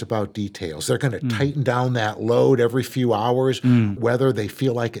cares about details. They're going to tighten down that load every few hours, whether they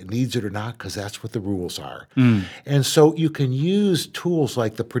feel like it needs it or not, because that's what the rules are. And so you can use tools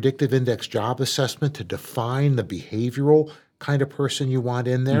like the Predictive Index job assessment to define the behavioral kind of person you want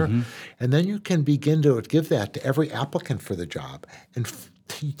in there. And then you can begin to give that to every applicant for the job and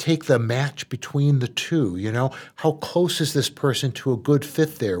take the match between the two. How close is this person to a good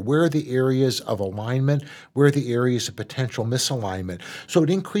fit there? Where are the areas of alignment? Where are the areas of potential misalignment? So it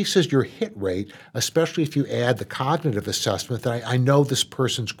increases your hit rate, especially if you add the cognitive assessment that I know this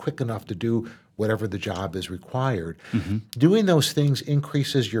person's quick enough to do whatever the job is required. Doing those things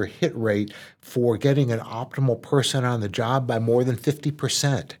increases your hit rate for getting an optimal person on the job by more than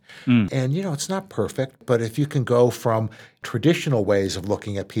 50%. And, it's not perfect, but if you can go from traditional ways of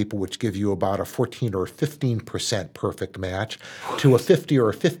looking at people, which give you about a 14 or 15% perfect match, to a 50 or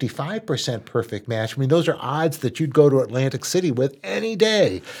a 55% perfect match, those are odds that you'd go to Atlantic City with any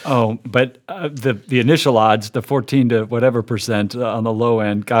day. Oh, but the initial odds, the 14 to whatever percent on the low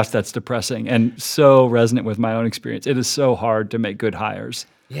end, gosh, that's depressing and so resonant with my own experience. It is so hard to make good hires.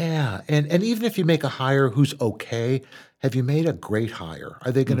 Yeah, and even if you make a hire who's okay, have you made a great hire?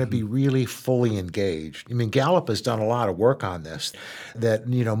 Are they going to be really fully engaged? Gallup has done a lot of work on this, that,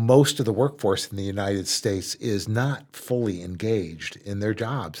 most of the workforce in the United States is not fully engaged in their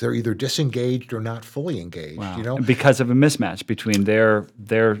jobs. They're either disengaged or not fully engaged, Because of a mismatch between their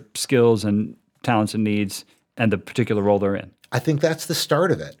skills and talents and needs and the particular role they're in. I think that's the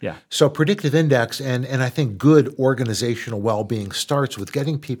start of it. Yeah. So predictive index and I think good organizational well-being starts with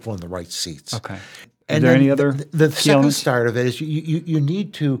getting people in the right seats. Okay. And Are there then any other the key second elements? start of it is you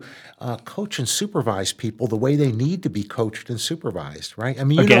need to coach and supervise people the way they need to be coached and supervised, right? I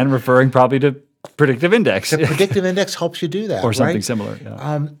mean, Again, referring probably to predictive index. the predictive index helps you do that, or something right? similar. Yeah.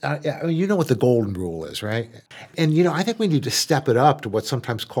 I mean, you know what the golden rule is, right? And, I think we need to step it up to what's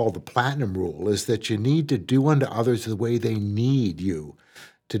sometimes called the platinum rule, is that you need to do unto others the way they need you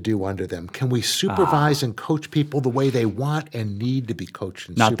to do unto them. Can we supervise and coach people the way they want and need to be coached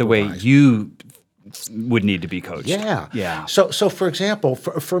and Not supervised? the way you would need to be coached. Yeah. Yeah. So for example,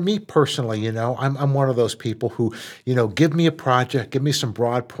 for me personally, I'm one of those people who, give me a project, give me some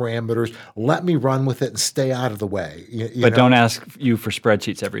broad parameters, let me run with it and stay out of the way. But don't ask you for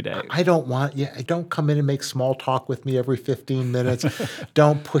spreadsheets every day. I don't want, don't come in and make small talk with me every 15 minutes.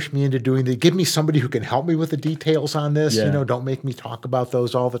 Don't push me into doing the, give me somebody who can help me with the details on this. Yeah. Don't make me talk about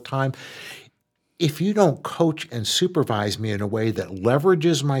those all the time. If you don't coach and supervise me in a way that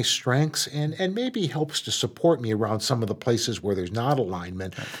leverages my strengths and maybe helps to support me around some of the places where there's not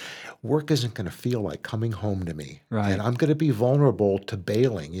alignment, work isn't going to feel like coming home to me. Right. And I'm going to be vulnerable to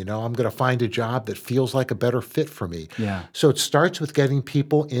bailing. I'm going to find a job that feels like a better fit for me. Yeah. So it starts with getting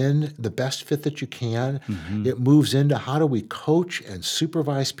people in the best fit that you can. Mm-hmm. It moves into how do we coach and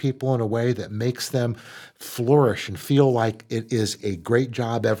supervise people in a way that makes them flourish and feel like it is a great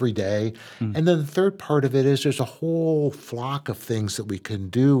job every day. And then the third part of it is there's a whole flock of things that we can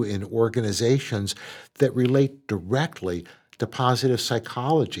do in organizations that relate directly to positive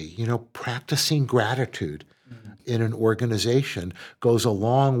psychology. Practicing gratitude in an organization goes a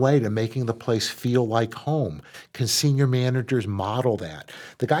long way to making the place feel like home. Can senior managers model that?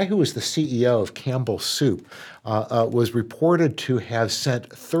 The guy who was the CEO of Campbell's Soup was reported to have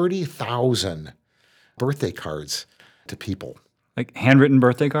sent 30,000 birthday cards to people. Like handwritten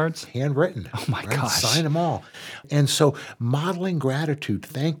birthday cards? Handwritten. Oh my gosh. Sign them all. And so modeling gratitude,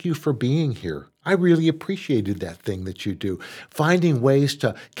 thank you for being here. I really appreciated that thing that you do. Finding ways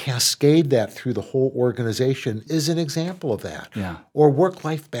to cascade that through the whole organization is an example of that. Yeah. Or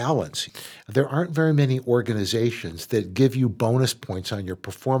work-life balance. There aren't very many organizations that give you bonus points on your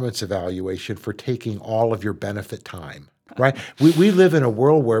performance evaluation for taking all of your benefit time. Right? We live in a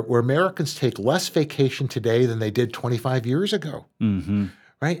world where Americans take less vacation today than they did 25 years ago. Mm-hmm.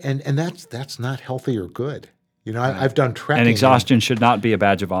 Right? And that's not healthy or good. I've done trekking. And exhaustion should not be a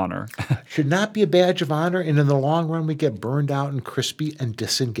badge of honor. Should not be a badge of honor. And in the long run, we get burned out and crispy and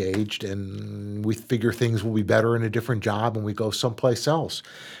disengaged, and we figure things will be better in a different job, and we go someplace else.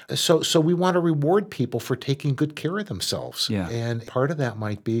 So we want to reward people for taking good care of themselves. Yeah. And part of that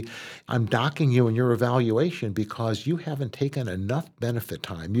might be I'm docking you in your evaluation because you haven't taken enough benefit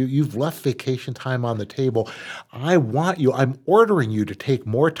time. You've left vacation time on the table. I'm ordering you to take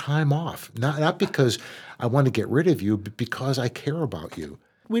more time off, not because I want to get rid of you, but because I care about you.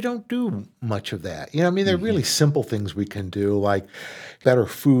 We don't do much of that. There are really simple things we can do, like better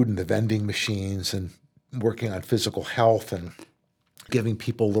food in the vending machines and working on physical health and giving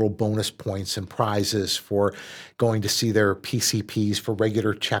people little bonus points and prizes for going to see their PCPs for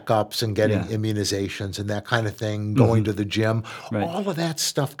regular checkups and getting immunizations and that kind of thing, going to the gym. Right. All of that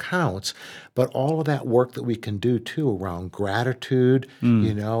stuff counts, but all of that work that we can do too around gratitude,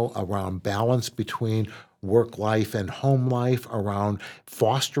 around balance between work life and home life, around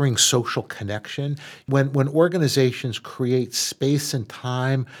fostering social connection. When organizations create space and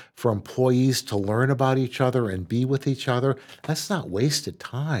time for employees to learn about each other and be with each other, that's not wasted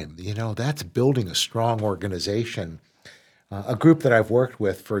time. That's building a strong organization. A group that I've worked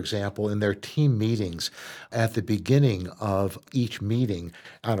with, for example, in their team meetings, at the beginning of each meeting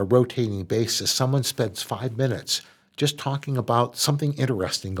on a rotating basis, someone spends 5 minutes just talking about something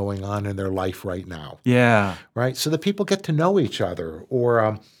interesting going on in their life right now. Yeah. Right? So that people get to know each other.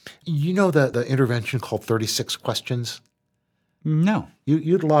 Or, the intervention called 36 Questions? No.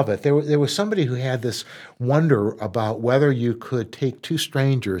 You'd love it. There was somebody who had this wonder about whether you could take two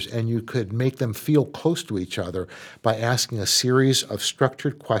strangers and you could make them feel close to each other by asking a series of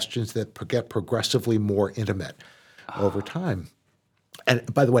structured questions that get progressively more intimate over time.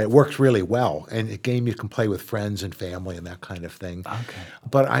 And by the way, it works really well. And a game you can play with friends and family and that kind of thing. Okay.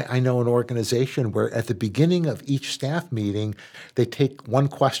 But I know an organization where at the beginning of each staff meeting, they take one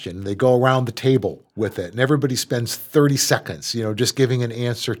question. They go around the table with it, and everybody spends 30 seconds, just giving an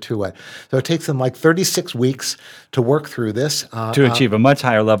answer to it. So it takes them like 36 weeks to work through this. To achieve a much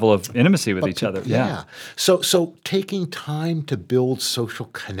higher level of intimacy with each other. Yeah. So taking time to build social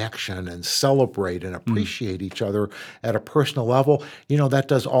connection and celebrate and appreciate each other at a personal level, that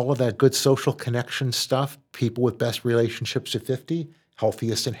does all of that good social connection stuff. People with best relationships at 50,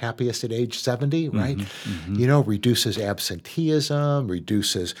 healthiest and happiest at age 70, right? Reduces absenteeism,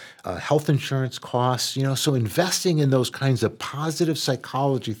 reduces health insurance costs, so investing in those kinds of positive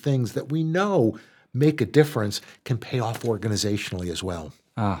psychology things that we know make a difference can pay off organizationally as well.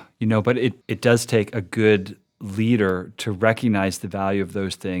 But it does take a good leader to recognize the value of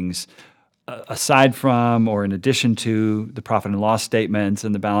those things aside from or in addition to the profit and loss statements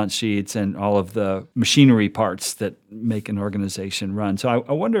and the balance sheets and all of the machinery parts that make an organization run. So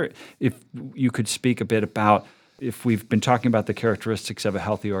I wonder if you could speak a bit about, if we've been talking about the characteristics of a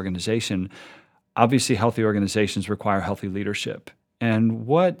healthy organization, obviously healthy organizations require healthy leadership and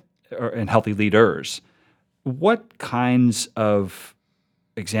healthy leaders. What kinds of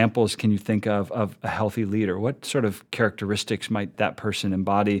examples can you think of a healthy leader? What sort of characteristics might that person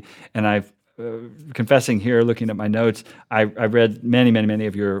embody? And I've confessing here, looking at my notes, I read many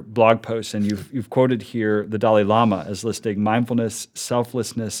of your blog posts, and you've quoted here the Dalai Lama as listing mindfulness,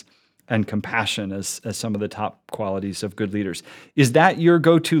 selflessness, and compassion as some of the top qualities of good leaders. Is that your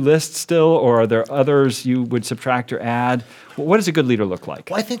go-to list still, or are there others you would subtract or add? What does a good leader look like?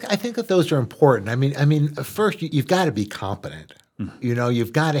 Well, I think that those are important. I mean, first you've got to be competent.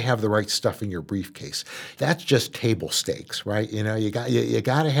 You've got to have the right stuff in your briefcase. That's just table stakes, right? You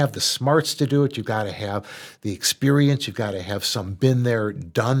got to have the smarts to do it. You've got to have the experience. You've got to have some been there,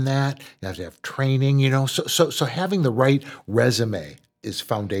 done that. You have to have training. So having the right resume is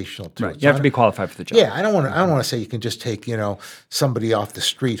foundational to it. You have to be qualified for the job. Yeah, I don't want to say you can just take somebody off the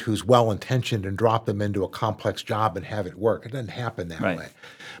street who's well intentioned and drop them into a complex job and have it work. It doesn't happen that way.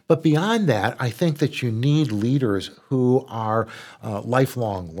 But beyond that, I think that you need leaders who are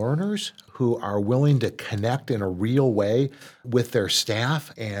lifelong learners, who are willing to connect in a real way with their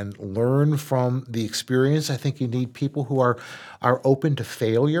staff and learn from the experience. I think you need people who are open to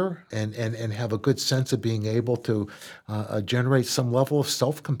failure and have a good sense of being able to generate some level of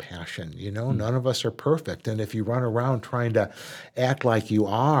self-compassion. None of us are perfect. And if you run around trying to act like you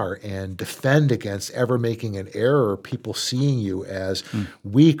are and defend against ever making an error, people seeing you as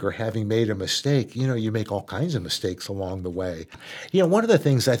weak or having made a mistake, you make all kinds of mistakes along the way. One of the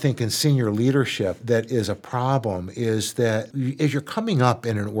things I think in senior leadership that is a problem is that as you're coming up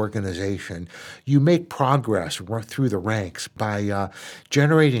in an organization, you make progress through the ranks by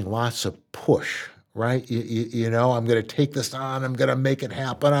generating lots of push. Right? I'm going to take this on. I'm going to make it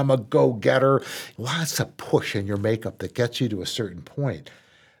happen. I'm a go-getter. Lots of push in your makeup that gets you to a certain point.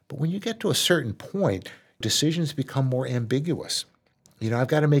 But when you get to a certain point, decisions become more ambiguous. I've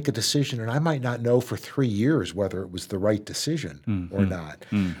got to make a decision, and I might not know for 3 years whether it was the right decision or not.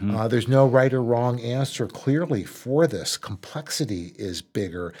 There's no right or wrong answer clearly for this. Complexity is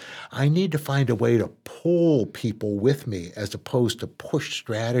bigger. I need to find a way to pull people with me as opposed to push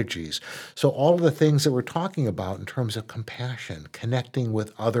strategies. So all of the things that we're talking about in terms of compassion, connecting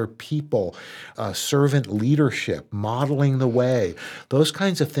with other people, servant leadership, modeling the way, those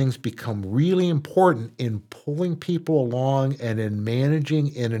kinds of things become really important in pulling people along and in managing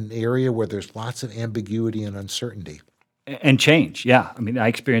in an area where there's lots of ambiguity and uncertainty. And change, yeah. I mean, I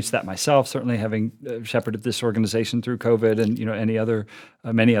experienced that myself, certainly having shepherded this organization through COVID and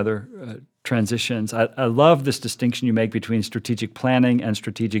many other transitions. I love this distinction you make between strategic planning and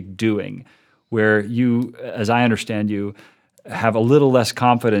strategic doing, where you, as I understand you, have a little less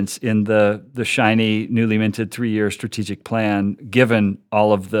confidence in the shiny, newly minted 3-year strategic plan, given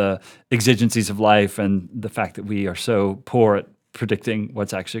all of the exigencies of life and the fact that we are so poor at predicting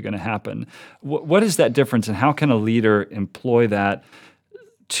what's actually going to happen. What is that difference, and how can a leader employ that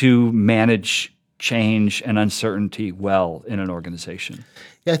to manage change and uncertainty well in an organization?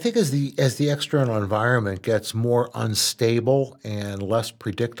 Yeah, I think as the external environment gets more unstable and less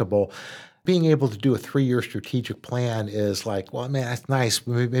predictable, being able to do a 3-year strategic plan is like, well, man, that's nice.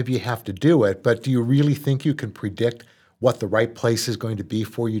 Maybe you have to do it, but do you really think you can predict what the right place is going to be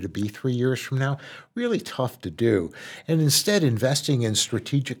for you to be 3 years from now? Really tough to do. And instead, investing in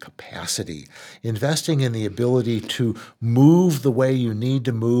strategic capacity, investing in the ability to move the way you need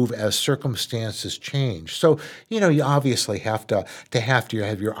to move as circumstances change. So, you obviously have to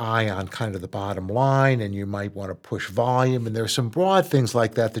have your eye on kind of the bottom line, and you might want to push volume, and there's some broad things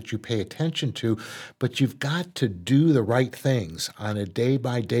like that you pay attention to, but you've got to do the right things on a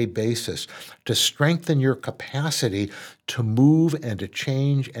day-by-day basis to strengthen your capacity to move and to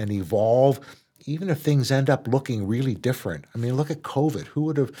change and evolve even if things end up looking really different. I mean, look at COVID. Who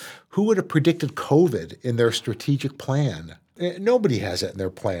would have predicted COVID in their strategic plan? Nobody has it in their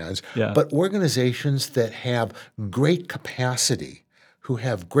plans. Yeah. But organizations that have great capacity, who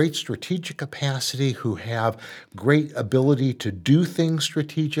have great strategic capacity, who have great ability to do things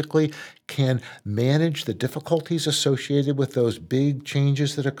strategically, can manage the difficulties associated with those big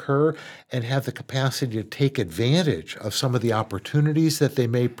changes that occur and have the capacity to take advantage of some of the opportunities that they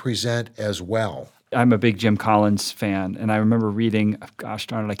may present as well. I'm a big Jim Collins fan, and I remember reading, gosh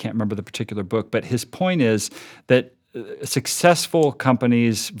darn it, I can't remember the particular book, but his point is that successful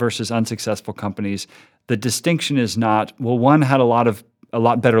companies versus unsuccessful companies, the distinction is not, well, one had a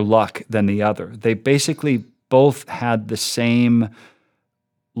lot better luck than the other. They basically both had the same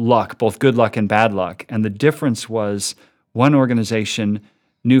luck, both good luck and bad luck. And the difference was one organization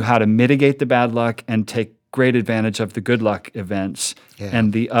knew how to mitigate the bad luck and take great advantage of the good luck events. Yeah.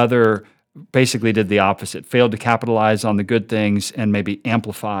 And the other basically did the opposite, failed to capitalize on the good things and maybe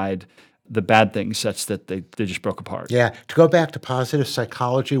amplified the bad things such that they just broke apart. Yeah. To go back to positive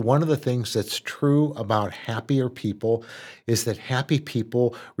psychology, one of the things that's true about happier people is that happy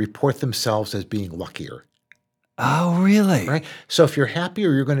people report themselves as being luckier. Oh, really? Right? So if you're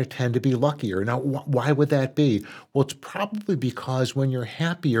happier, you're going to tend to be luckier. Now, why would that be? Well, it's probably because when you're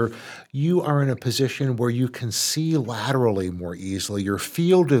happier, you are in a position where you can see laterally more easily. Your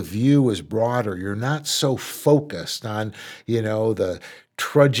field of view is broader. You're not so focused on, the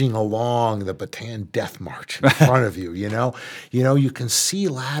trudging along the Bataan Death March in front of you, you can see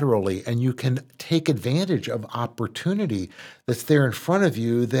laterally and you can take advantage of opportunity that's there in front of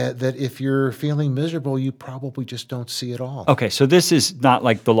you that if you're feeling miserable, you probably just don't see at all. Okay, so this is not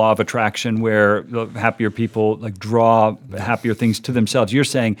like the law of attraction where the happier people draw happier things to themselves. You're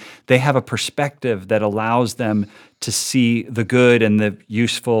saying they have a perspective that allows them to see the good and the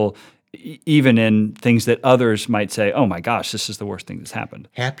useful even in things that others might say, oh my gosh, this is the worst thing that's happened.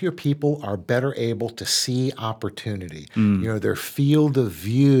 Happier people are better able to see opportunity. Their field of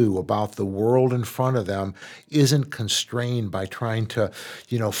view about the world in front of them isn't constrained by trying to,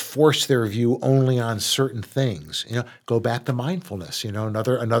 force their view only on certain things. Go back to mindfulness,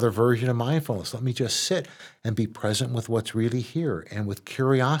 another version of mindfulness. Let me just sit and be present with what's really here and with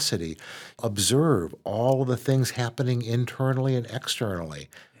curiosity. Observe all of the things happening internally and externally.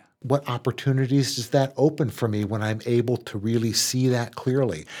 What opportunities does that open for me when I'm able to really see that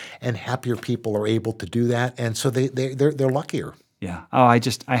clearly? And happier people are able to do that, and so they're luckier. Yeah. Oh,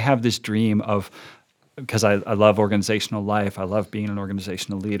 I have this dream of, because I love organizational life, I love being an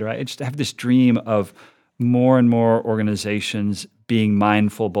organizational leader. I just have this dream of more and more organizations being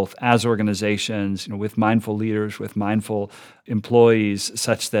mindful, both as organizations, with mindful leaders, with mindful employees,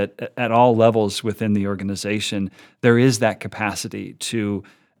 such that at all levels within the organization, there is that capacity to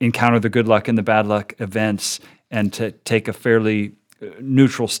encounter the good luck and the bad luck events and to take a fairly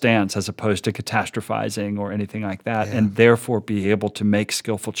neutral stance as opposed to catastrophizing or anything like that, and therefore be able to make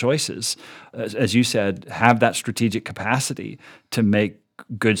skillful choices. As you said, have that strategic capacity to make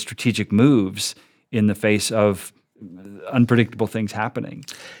good strategic moves in the face of unpredictable things happening.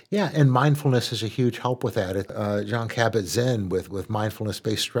 Yeah, and mindfulness is a huge help with that. Jon Kabat-Zinn with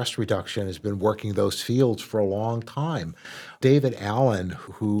mindfulness-based stress reduction has been working those fields for a long time. David Allen,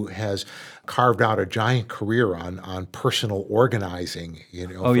 who has carved out a giant career on personal organizing,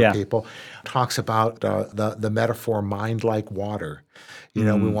 people, talks about the metaphor mind like water. We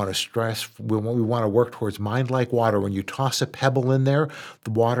want to work towards mind like water. When you toss a pebble in there,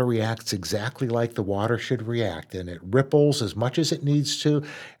 the water reacts exactly like the water should react, and it ripples as much as it needs to,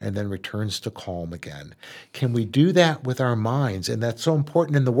 and then returns to calm again. Can we do that with our minds? And that's so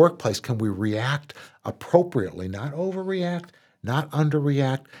important in the workplace. Can we react appropriately, not overreact, not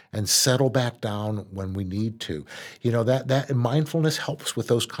underreact, and settle back down when we need to? That mindfulness helps with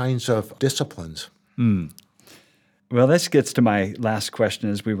those kinds of disciplines. Well, this gets to my last question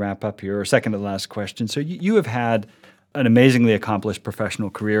as we wrap up here, or second to the last question. So you have had an amazingly accomplished professional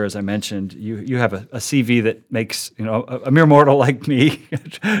career, as I mentioned. You have a CV that makes a mere mortal like me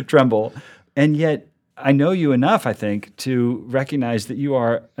tremble, and yet I know you enough, I think, to recognize that you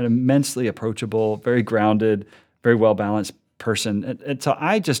are an immensely approachable, very grounded, very well-balanced person. And so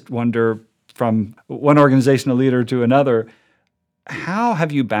I just wonder, from one organizational leader to another, how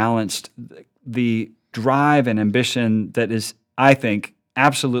have you balanced the drive and ambition that is, I think,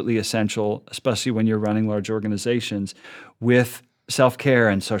 absolutely essential, especially when you're running large organizations, with self-care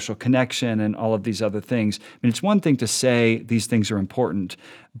and social connection and all of these other things? I mean, it's one thing to say these things are important,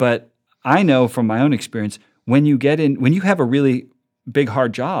 but I know from my own experience, when you have a really big,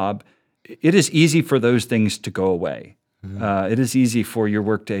 hard job, it is easy for those things to go away. It is easy for your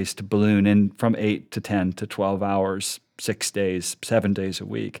work days to balloon in from 8 to 10 to 12 hours, 6 days, 7 days a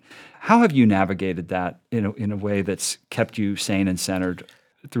week. How have you navigated that in a way that's kept you sane and centered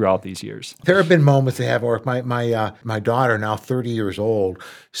throughout these years? There have been moments that have worked. My daughter, now 30 years old,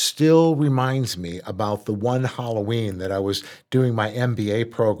 still reminds me about the one Halloween that I was doing my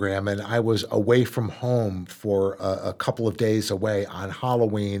MBA program, and I was away from home for a couple of days away on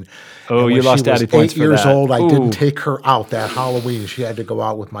Halloween. Oh, and you lost daddy points for that. 8 years old, I Ooh. didn't take her out that Halloween. She had to go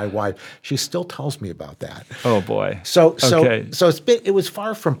out with my wife. She still tells me about that. Oh boy. So Okay. it was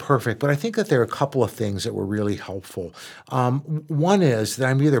far from perfect, but I think that there are a couple of things that were really helpful. One is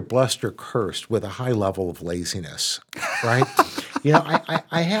that I'm either blessed or cursed with a high level of laziness, right?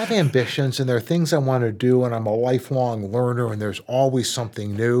 I have ambitions and there are things I want to do, and I'm a lifelong learner, and there's always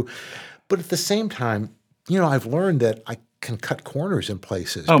something new. But at the same time, I've learned that I can cut corners in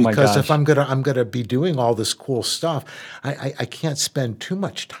places Oh my because gosh. if I'm gonna be doing all this cool stuff, I can't spend too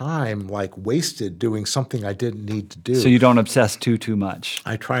much time like wasted doing something I didn't need to do. So you don't obsess too much.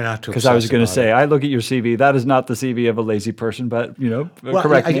 I try not to. Because I was going to obsess say, about it. I look at your CV. That is not the CV of a lazy person, but Well,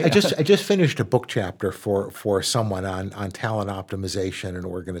 correct me. I just finished a book chapter for someone on talent optimization and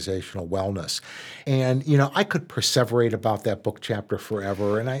organizational wellness, and I could perseverate about that book chapter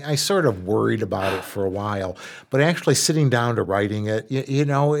forever, and I sort of worried about it for a while, but actually sitting down to writing it, it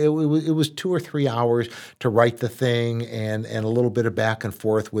was 2 or 3 hours to write the thing, and a little bit of back and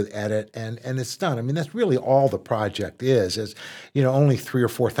forth with edit, and it's done. I mean, that's really all the project is only 3,000 or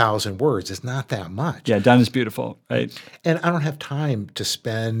 4,000 words. It's not that much. Yeah, done is beautiful, right? And I don't have time to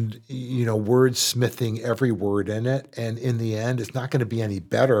spend, wordsmithing every word in it. And in the end, it's not going to be any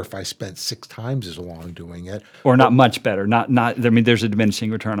better if I spent 6 times as long doing it. Or not much better. Not. I mean, there's a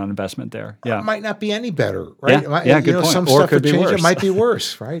diminishing return on investment there. Yeah. It might not be any better, right? Yeah, good point. Some Or stuff could would be change. worse. It might be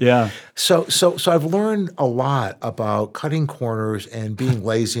worse, right? Yeah. So I've learned a lot about cutting corners and being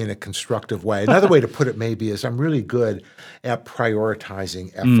lazy in a constructive way. Another way to put it maybe is I'm really good at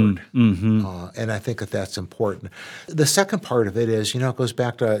prioritizing effort, and I think that that's important. The second part of it is, it goes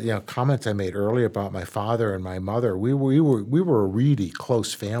back to comments I made earlier about my father and my mother. We were a really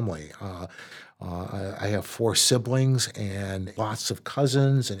close family. I have 4 siblings and lots of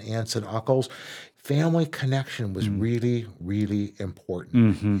cousins and aunts and uncles. Family connection was really, really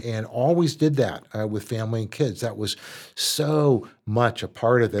important, and always did that with family and kids. That was so much a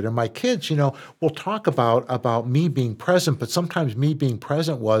part of it. And my kids, will talk about me being present, but sometimes me being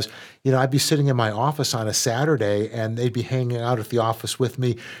present was, I'd be sitting in my office on a Saturday, and they'd be hanging out at the office with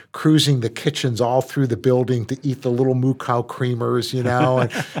me, cruising the kitchens all through the building to eat the little moo cow creamers,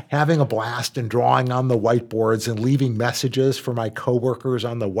 and having a blast and drawing on the whiteboards and leaving messages for my coworkers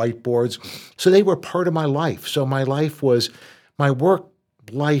on the whiteboards. So they were part of my life. So my life was, my work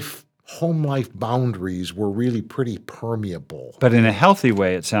life, home life boundaries were really pretty permeable. But in a healthy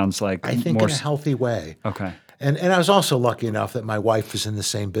way, it sounds like. I think in a healthy way. Okay. And I was also lucky enough that my wife was in the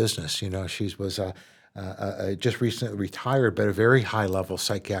same business. She was just recently retired, but a very high-level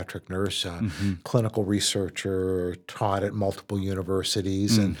psychiatric nurse, clinical researcher, taught at multiple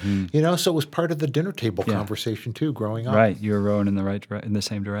universities, and so it was part of the dinner table conversation too, growing up. Right, you were rowing in the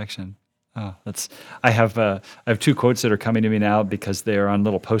same direction. Oh, I have 2 quotes that are coming to me now because they are on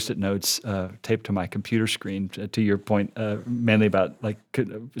little Post-it notes taped to my computer screen. To your point, mainly about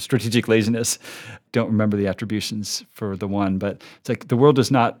strategic laziness. Don't remember the attributions for the one, but it's like the world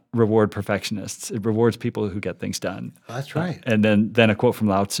does not reward perfectionists; it rewards people who get things done. That's right. And then a quote from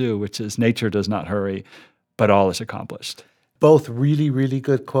Lao Tzu, which is, "Nature does not hurry, but all is accomplished." Both really, really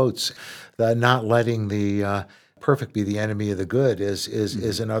good quotes. Not letting the perfect be the enemy of the good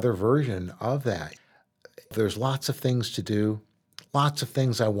is another version of that. There's lots of things to do, lots of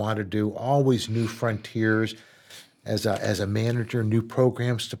things I want to do, always new frontiers. As a manager, new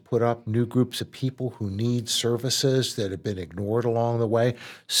programs to put up, new groups of people who need services that have been ignored along the way.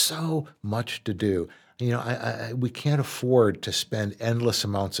 So much to do. We can't afford to spend endless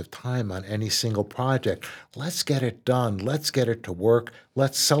amounts of time on any single project. Let's get it done. Let's get it to work.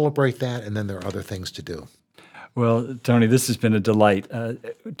 Let's celebrate that, and then there are other things to do. Well, Tony, this has been a delight.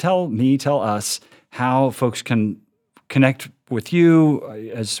 Tell us how folks can connect with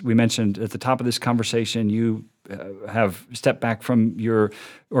you. As we mentioned at the top of this conversation, you have stepped back from your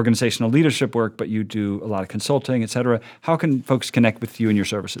organizational leadership work, but you do a lot of consulting, et cetera. How can folks connect with you and your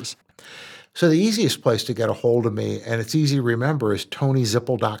services? So the easiest place to get a hold of me, and it's easy to remember, is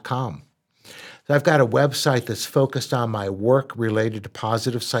tonyzipple.com. So I've got a website that's focused on my work related to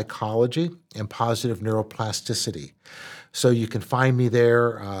positive psychology and positive neuroplasticity. So you can find me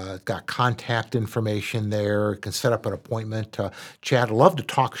there. Got contact information there. You can set up an appointment to chat. I love to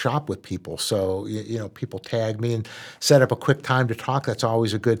talk shop with people. So, people tag me and set up a quick time to talk. That's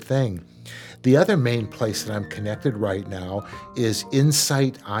always a good thing. The other main place that I'm connected right now is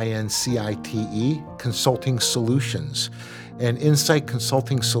Insight, INCITE, Consulting Solutions. And Insight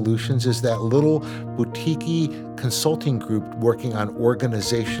Consulting Solutions is that little boutique consulting group working on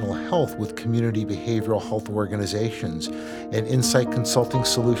organizational health with community behavioral health organizations. And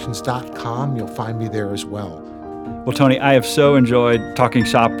insightconsultingsolutions.com, you'll find me there as well. Well, Tony, I have so enjoyed talking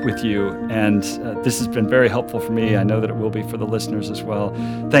shop with you, and this has been very helpful for me. I know that it will be for the listeners as well.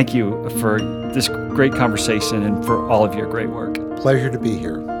 Thank you for this great conversation and for all of your great work. Pleasure to be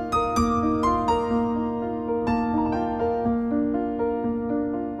here.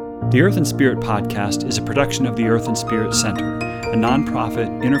 The Earth and Spirit podcast is a production of the Earth and Spirit Center, a nonprofit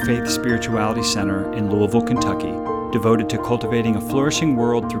interfaith spirituality center in Louisville, Kentucky, devoted to cultivating a flourishing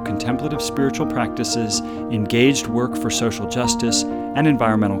world through contemplative spiritual practices, engaged work for social justice, and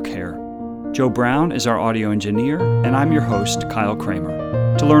environmental care. Joe Brown is our audio engineer, and I'm your host, Kyle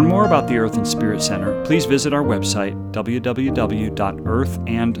Kramer. To learn more about the Earth and Spirit Center, please visit our website,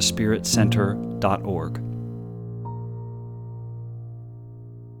 www.earthandspiritcenter.org.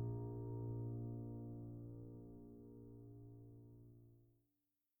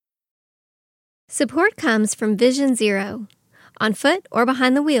 Support comes from Vision Zero. On foot or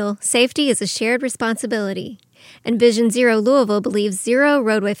behind the wheel, safety is a shared responsibility. And Vision Zero Louisville believes 0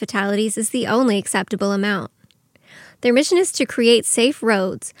 roadway fatalities is the only acceptable amount. Their mission is to create safe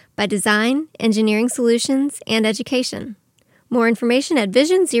roads by design, engineering solutions, and education. More information at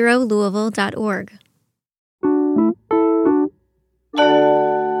visionzerolouisville.org.